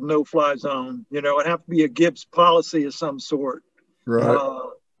official no-fly zone. It'd have to be a Gibbs policy of some sort. Right.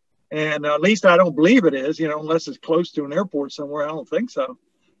 And at least I don't believe it is, unless it's close to an airport somewhere. I don't think so.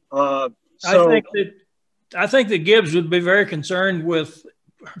 I think that Gibbs would be very concerned with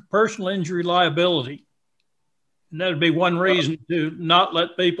personal injury liability. And that would be one reason to not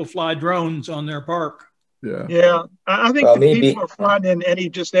let people fly drones on their park. Yeah. Yeah. I think people are flying in any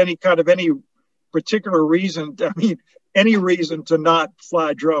particular reason. I mean, any reason to not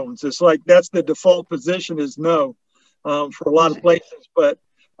fly drones. It's like that's the default position is no for a lot of places. But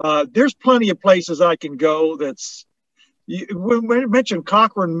there's plenty of places I can go. When you mentioned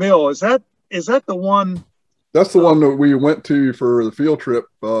Cochrane Mill, is that the one? That's the one that we went to for the field trip.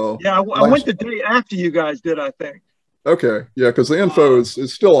 I went the day after you guys did, I think. Okay, yeah, because the info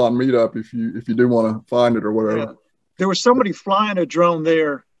is still on Meetup if you do want to find it or whatever. Yeah. There was somebody flying a drone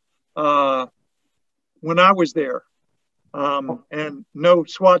there when I was there, and no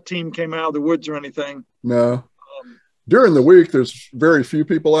SWAT team came out of the woods or anything. No. During the week, there's very few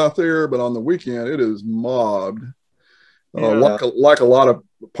people out there, but on the weekend, it is mobbed. Like a lot of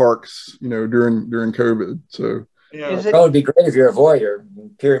parks, during COVID. So it would be great if you're a voyeur,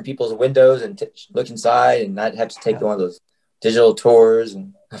 peer in people's windows and look inside, and not have to take one of those digital tours.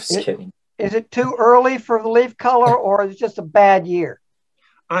 And I'm just kidding. Is it too early for the leaf color, or is it just a bad year?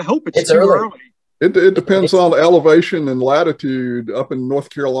 I hope it's too early. It depends on elevation and latitude. Up in North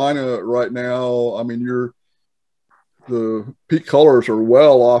Carolina right now, I mean, the peak colors are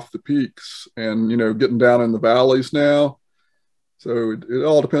well off the peaks, and getting down in the valleys now. So it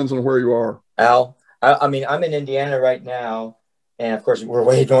all depends on where you are. Al, I mean, I'm in Indiana right now, and of course we're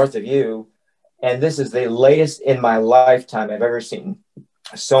way north of you, and this is the latest in my lifetime I've ever seen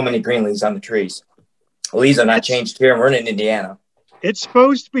so many green leaves on the trees. Leaves are not changed here, and we're in Indiana. It's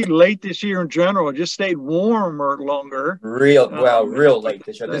supposed to be late this year in general. It just stayed warmer longer. Real late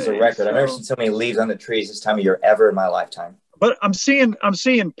this year. This is a record. I've never seen so many leaves on the trees this time of year ever in my lifetime. But I'm seeing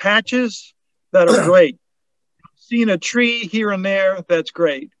patches that are great. Seeing a tree here and there, that's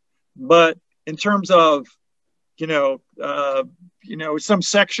great. But in terms of, some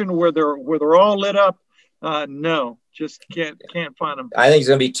section where they're all lit up, no, just can't find them. I think it's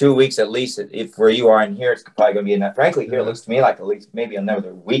going to be 2 weeks at least. If where you are in here, it's probably going to be enough. Frankly, here it looks to me like at least maybe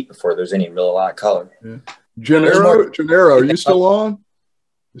another week before there's any a lot of color. Yeah. Gennaro, are you still on?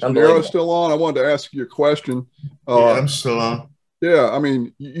 Is Gennaro still on? I wanted to ask you a question. I'm still on. Yeah, I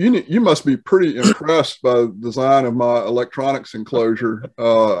mean, you must be pretty impressed by the design of my electronics enclosure.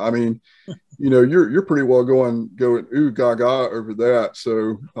 I mean, you're pretty well going ooh gaga over that.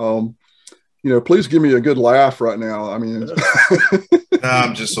 So, please give me a good laugh right now. I mean,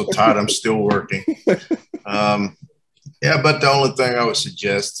 I'm just so tired. I'm still working. But the only thing I would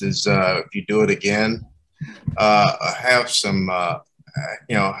suggest is if you do it again, have some.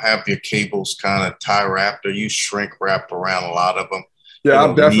 Have your cables kind of tie wrapped or use shrink wrapped around a lot of them. Yeah,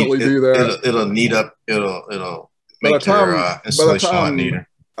 I'll definitely do that. It'll neat up. It'll make your installation a lot neater.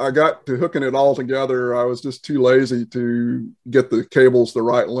 I got to hooking it all together. I was just too lazy to get the cables the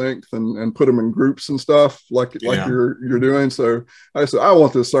right length and put them in groups and stuff like you're doing. So I said, I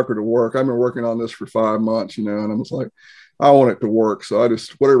want this sucker to work. I've been working on this for 5 months, and I was like, I want it to work. So I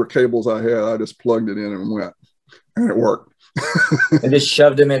just, whatever cables I had, I just plugged it in and went, and it worked. And just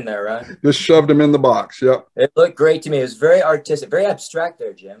shoved him in there, right? Just shoved him in the box. Yep. It looked great to me. It was very artistic, very abstract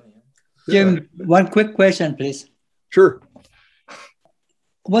there, Jim. Jim, one quick question, please. Sure.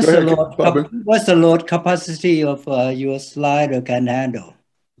 What's the load capacity of your slider can handle?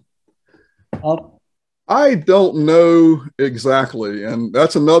 I don't know exactly, and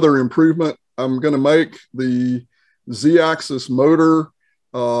that's another improvement I'm going to make. The Z-axis motor,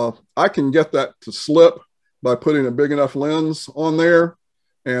 I can get that to slip by putting a big enough lens on there,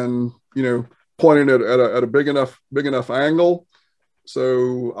 and pointing it at a big enough angle.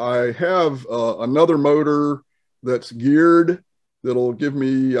 So I have another motor that's geared that'll give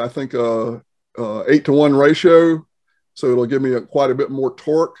me, I think, a 8-to-1 ratio. So it'll give me quite a bit more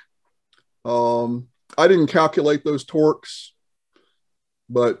torque. I didn't calculate those torques,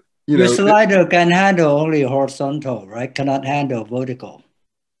 but your slider can handle only horizontal, right? Cannot handle vertical.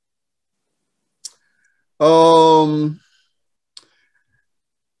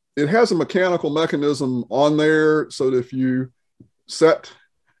 It has a mechanical mechanism on there, so that if you set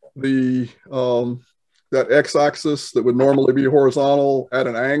the that x-axis that would normally be horizontal at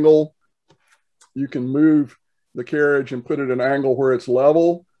an angle, you can move the carriage and put it at an angle where it's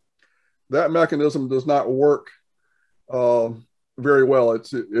level. That mechanism does not work very well.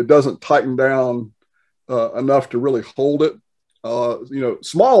 It doesn't tighten down enough to really hold it.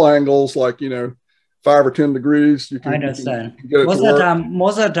 Small angles like 5 or 10 degrees, you can. I understand. You can get it most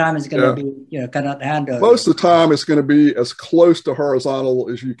of the time it's going to be cannot handle. Most of the time it's going to be as close to horizontal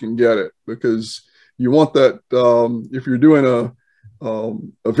as you can get it, because you want that if you're doing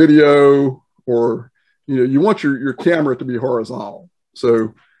a video, or you want your camera to be horizontal.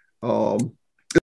 So